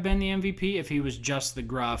could have been the MVP if he was just the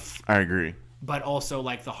gruff. I agree. But also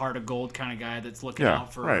like the heart of gold kind of guy that's looking Yeah,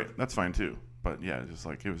 out for. right. That's fine too. But yeah, just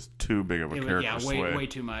like it was too big of a character Yeah, sway. way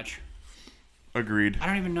too much. Agreed. I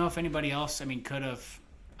don't even know if anybody else. I mean, could have.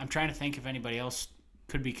 I'm trying to think if anybody else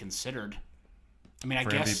could be considered. I mean, I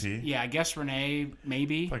guess. MVP? Yeah, I guess Rene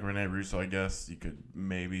maybe. Like Rene Russo, I guess you could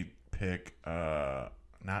maybe pick not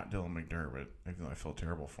Dylan McDermott, even though I feel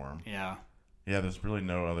terrible for him. Yeah. Yeah, there's really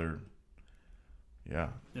no other. Yeah.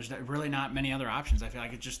 There's really not many other options. I feel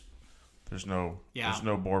like it just. There's no. Yeah. There's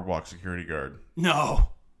no boardwalk security guard.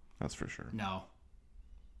 No. That's for sure. No.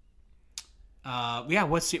 Yeah.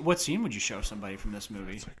 What scene would you show somebody from this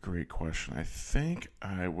movie? That's a great question. I think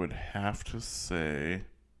I would have to say,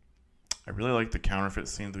 I really like the counterfeit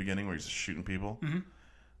scene at the beginning where he's just shooting people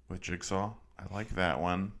with Jigsaw. I like that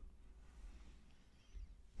one.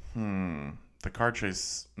 The car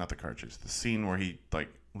chase, not the car chase. The scene where he like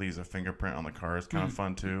leaves a fingerprint on the car is kind of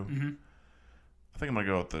fun too. I think I'm gonna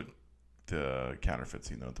go with the counterfeit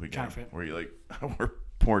scene though at the beginning, where you like where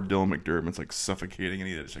poor Dylan McDermott's like suffocating and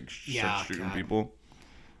he just like starts shooting people.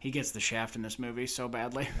 He gets the shaft in this movie so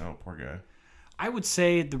badly. Oh, poor guy. I would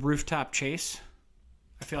say the rooftop chase.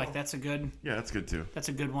 I feel like that's a good. Yeah, that's good too. That's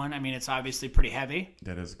a good one. I mean, it's obviously pretty heavy.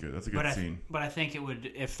 That is good. That's a good scene. But I think it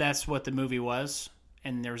would, if that's what the movie was,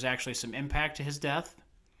 and there was actually some impact to his death.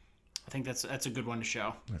 I think that's a good one to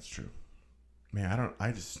show. That's true. Man,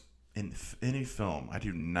 in any film, I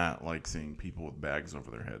do not like seeing people with bags over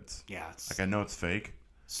their heads. Yeah, like I know it's fake.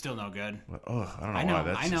 Still no good. But I don't know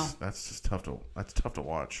why. That's just tough to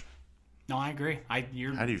watch. No, I agree. How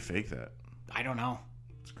do you fake that? I don't know.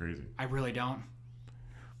 It's crazy. I really don't.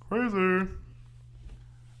 Crazy.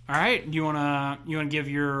 All right, you wanna give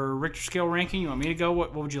your Richter scale ranking? You want me to go?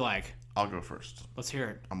 What would you like? I'll go first. Let's hear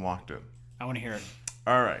it. I'm locked in. I want to hear it.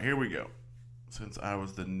 All right, here we go. Since I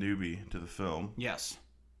was the newbie to the film. Yes.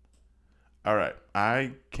 All right,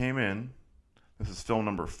 I came in. This is film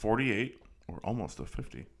number 48, or almost a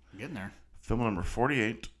 50. I'm getting there. Film number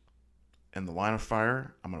 48, and The Line of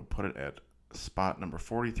Fire, I'm going to put it at spot number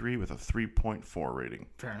 43 with a 3.4 rating.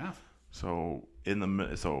 Fair enough. So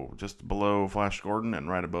just below Flash Gordon and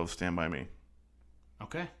right above Stand By Me.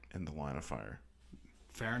 Okay. In The Line of Fire.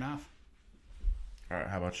 Fair enough. All right,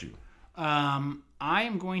 how about you? I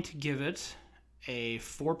am going to give it a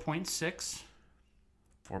 4.6.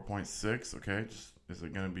 4.6, okay. Is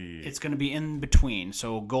it going to be... It's going to be in between.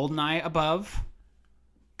 So GoldenEye above,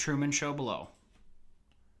 Truman Show below.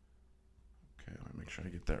 Okay, let me make sure I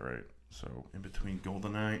get that right. So in between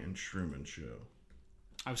GoldenEye and Truman Show.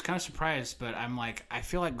 I was kind of surprised, but I'm like, I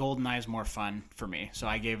feel like GoldenEye is more fun for me. So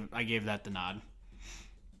I gave that the nod.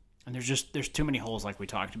 And there's too many holes like we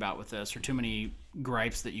talked about with this, or too many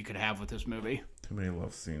gripes that you could have with this movie. Too many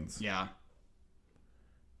love scenes. Yeah.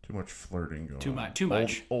 Too much flirting going on. Too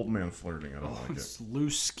much. Old man flirting. I don't like it.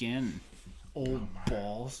 Loose skin. Old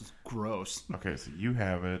balls. It's gross. Okay, so you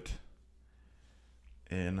have it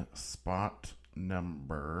in spot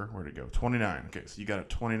number, where'd it go? 29. Okay, so you got a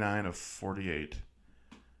 29 of 48.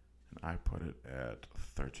 And I put it at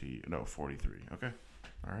 43. Okay.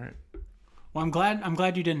 All right. Well, I'm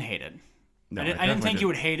glad you didn't hate it. No, I didn't think you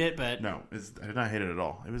would hate it, but no, I did not hate it at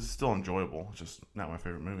all. It was still enjoyable. It's just not my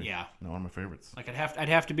favorite movie. Yeah, not one of my favorites. Like I'd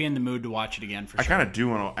have to be in the mood to watch it again for sure. I kind of do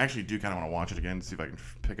want to. Actually, do kind of want to watch it again to see if I can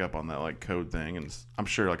pick up on that like code thing. And I'm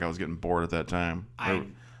sure like I was getting bored at that time.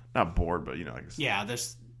 Not bored, but like. Yeah,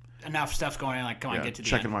 there's enough stuff going on. Like, come on, get to the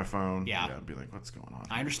checking end. my phone. Yeah, be like, what's going on?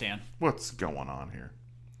 I understand. What's going on here?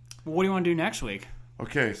 Well, what do you want to do next week?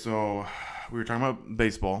 Okay, so we were talking about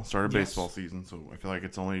baseball. Started baseball season, so I feel like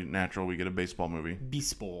it's only natural we get a baseball movie.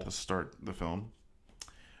 Baseball. To start the film.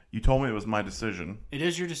 You told me it was my decision. It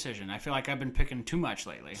is your decision. I feel like I've been picking too much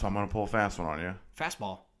lately. So I'm going to pull a fast one on you.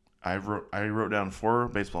 Fastball. I wrote down 4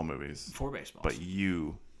 baseball movies. 4 baseballs. But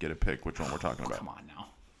you get to pick which one we're talking about. Come on now.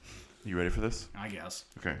 You ready for this? I guess.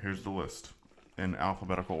 Okay, here's the list in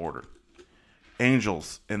alphabetical order.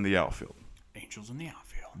 Angels in the outfield. Angels in the outfield.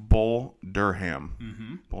 Bull Durham.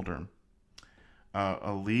 Mm-hmm. Bull Durham.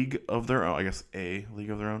 A League of Their Own. I guess a League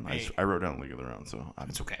of Their Own. I wrote down League of Their Own, so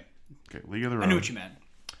it's okay. Okay, League of Their Own. I knew what you meant.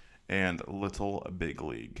 And Little Big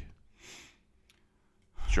League.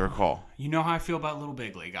 It's your call. You know how I feel about Little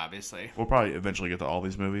Big League, obviously. We'll probably eventually get to all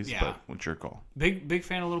these movies, but it's your call. Big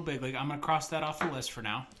fan of Little Big League. I'm gonna cross that off the list for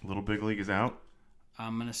now. Little Big League is out.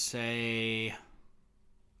 I'm gonna say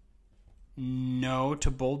No to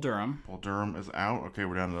Bull Durham. Bull Durham is out. Okay,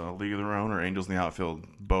 we're down to a League of Their Own or Angels in the Outfield.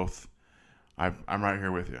 Both. I'm right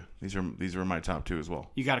here with you. These are my top 2 as well.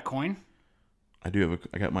 You got a coin? I do have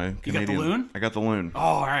I got my Canadian. You got the loon? I got the loon. Oh,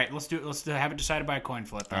 all right. Let's have it decided by a coin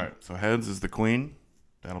flip then. All right. So heads is the queen.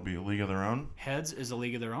 That'll be a League of Their Own. Heads is a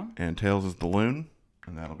League of Their Own. And tails is the loon.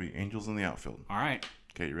 And that'll be Angels in the Outfield. All right.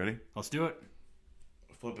 Okay, you ready? Let's do it.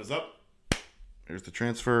 Flip is up. Here's the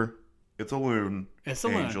transfer. It's a loon. It's a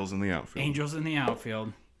loon. Angels in the Outfield. Angels in the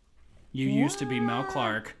Outfield. You used to be Mel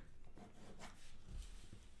Clark.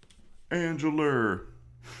 Angeler.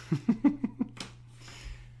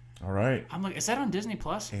 All right. I'm like, is that on Disney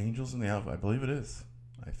Plus? Angels in the Outfield. I believe it is.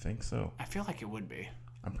 I think so. I feel like it would be.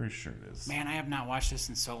 I'm pretty sure it is. Man, I have not watched this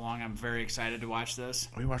in so long. I'm very excited to watch this.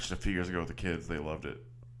 We watched it a few years ago with the kids. They loved it.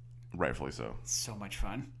 Rightfully so. It's so much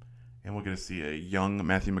fun. And we'll get to see a young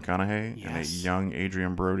Matthew McConaughey and a young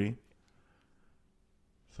Adrian Brody.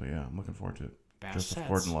 So, yeah, I'm looking forward to it. Joseph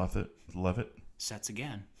Gordon-Levitt. Sets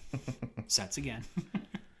again. Sets again.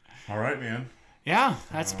 All right, man. Yeah,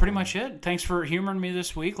 that's pretty much it. Thanks for humoring me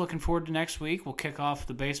this week. Looking forward to next week. We'll kick off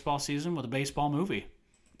the baseball season with a baseball movie.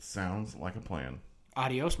 Sounds like a plan.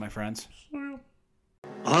 Adios, my friends.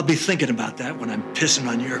 I'll be thinking about that when I'm pissing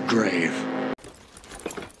on your grave.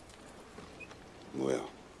 Well,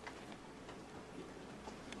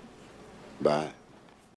 bye.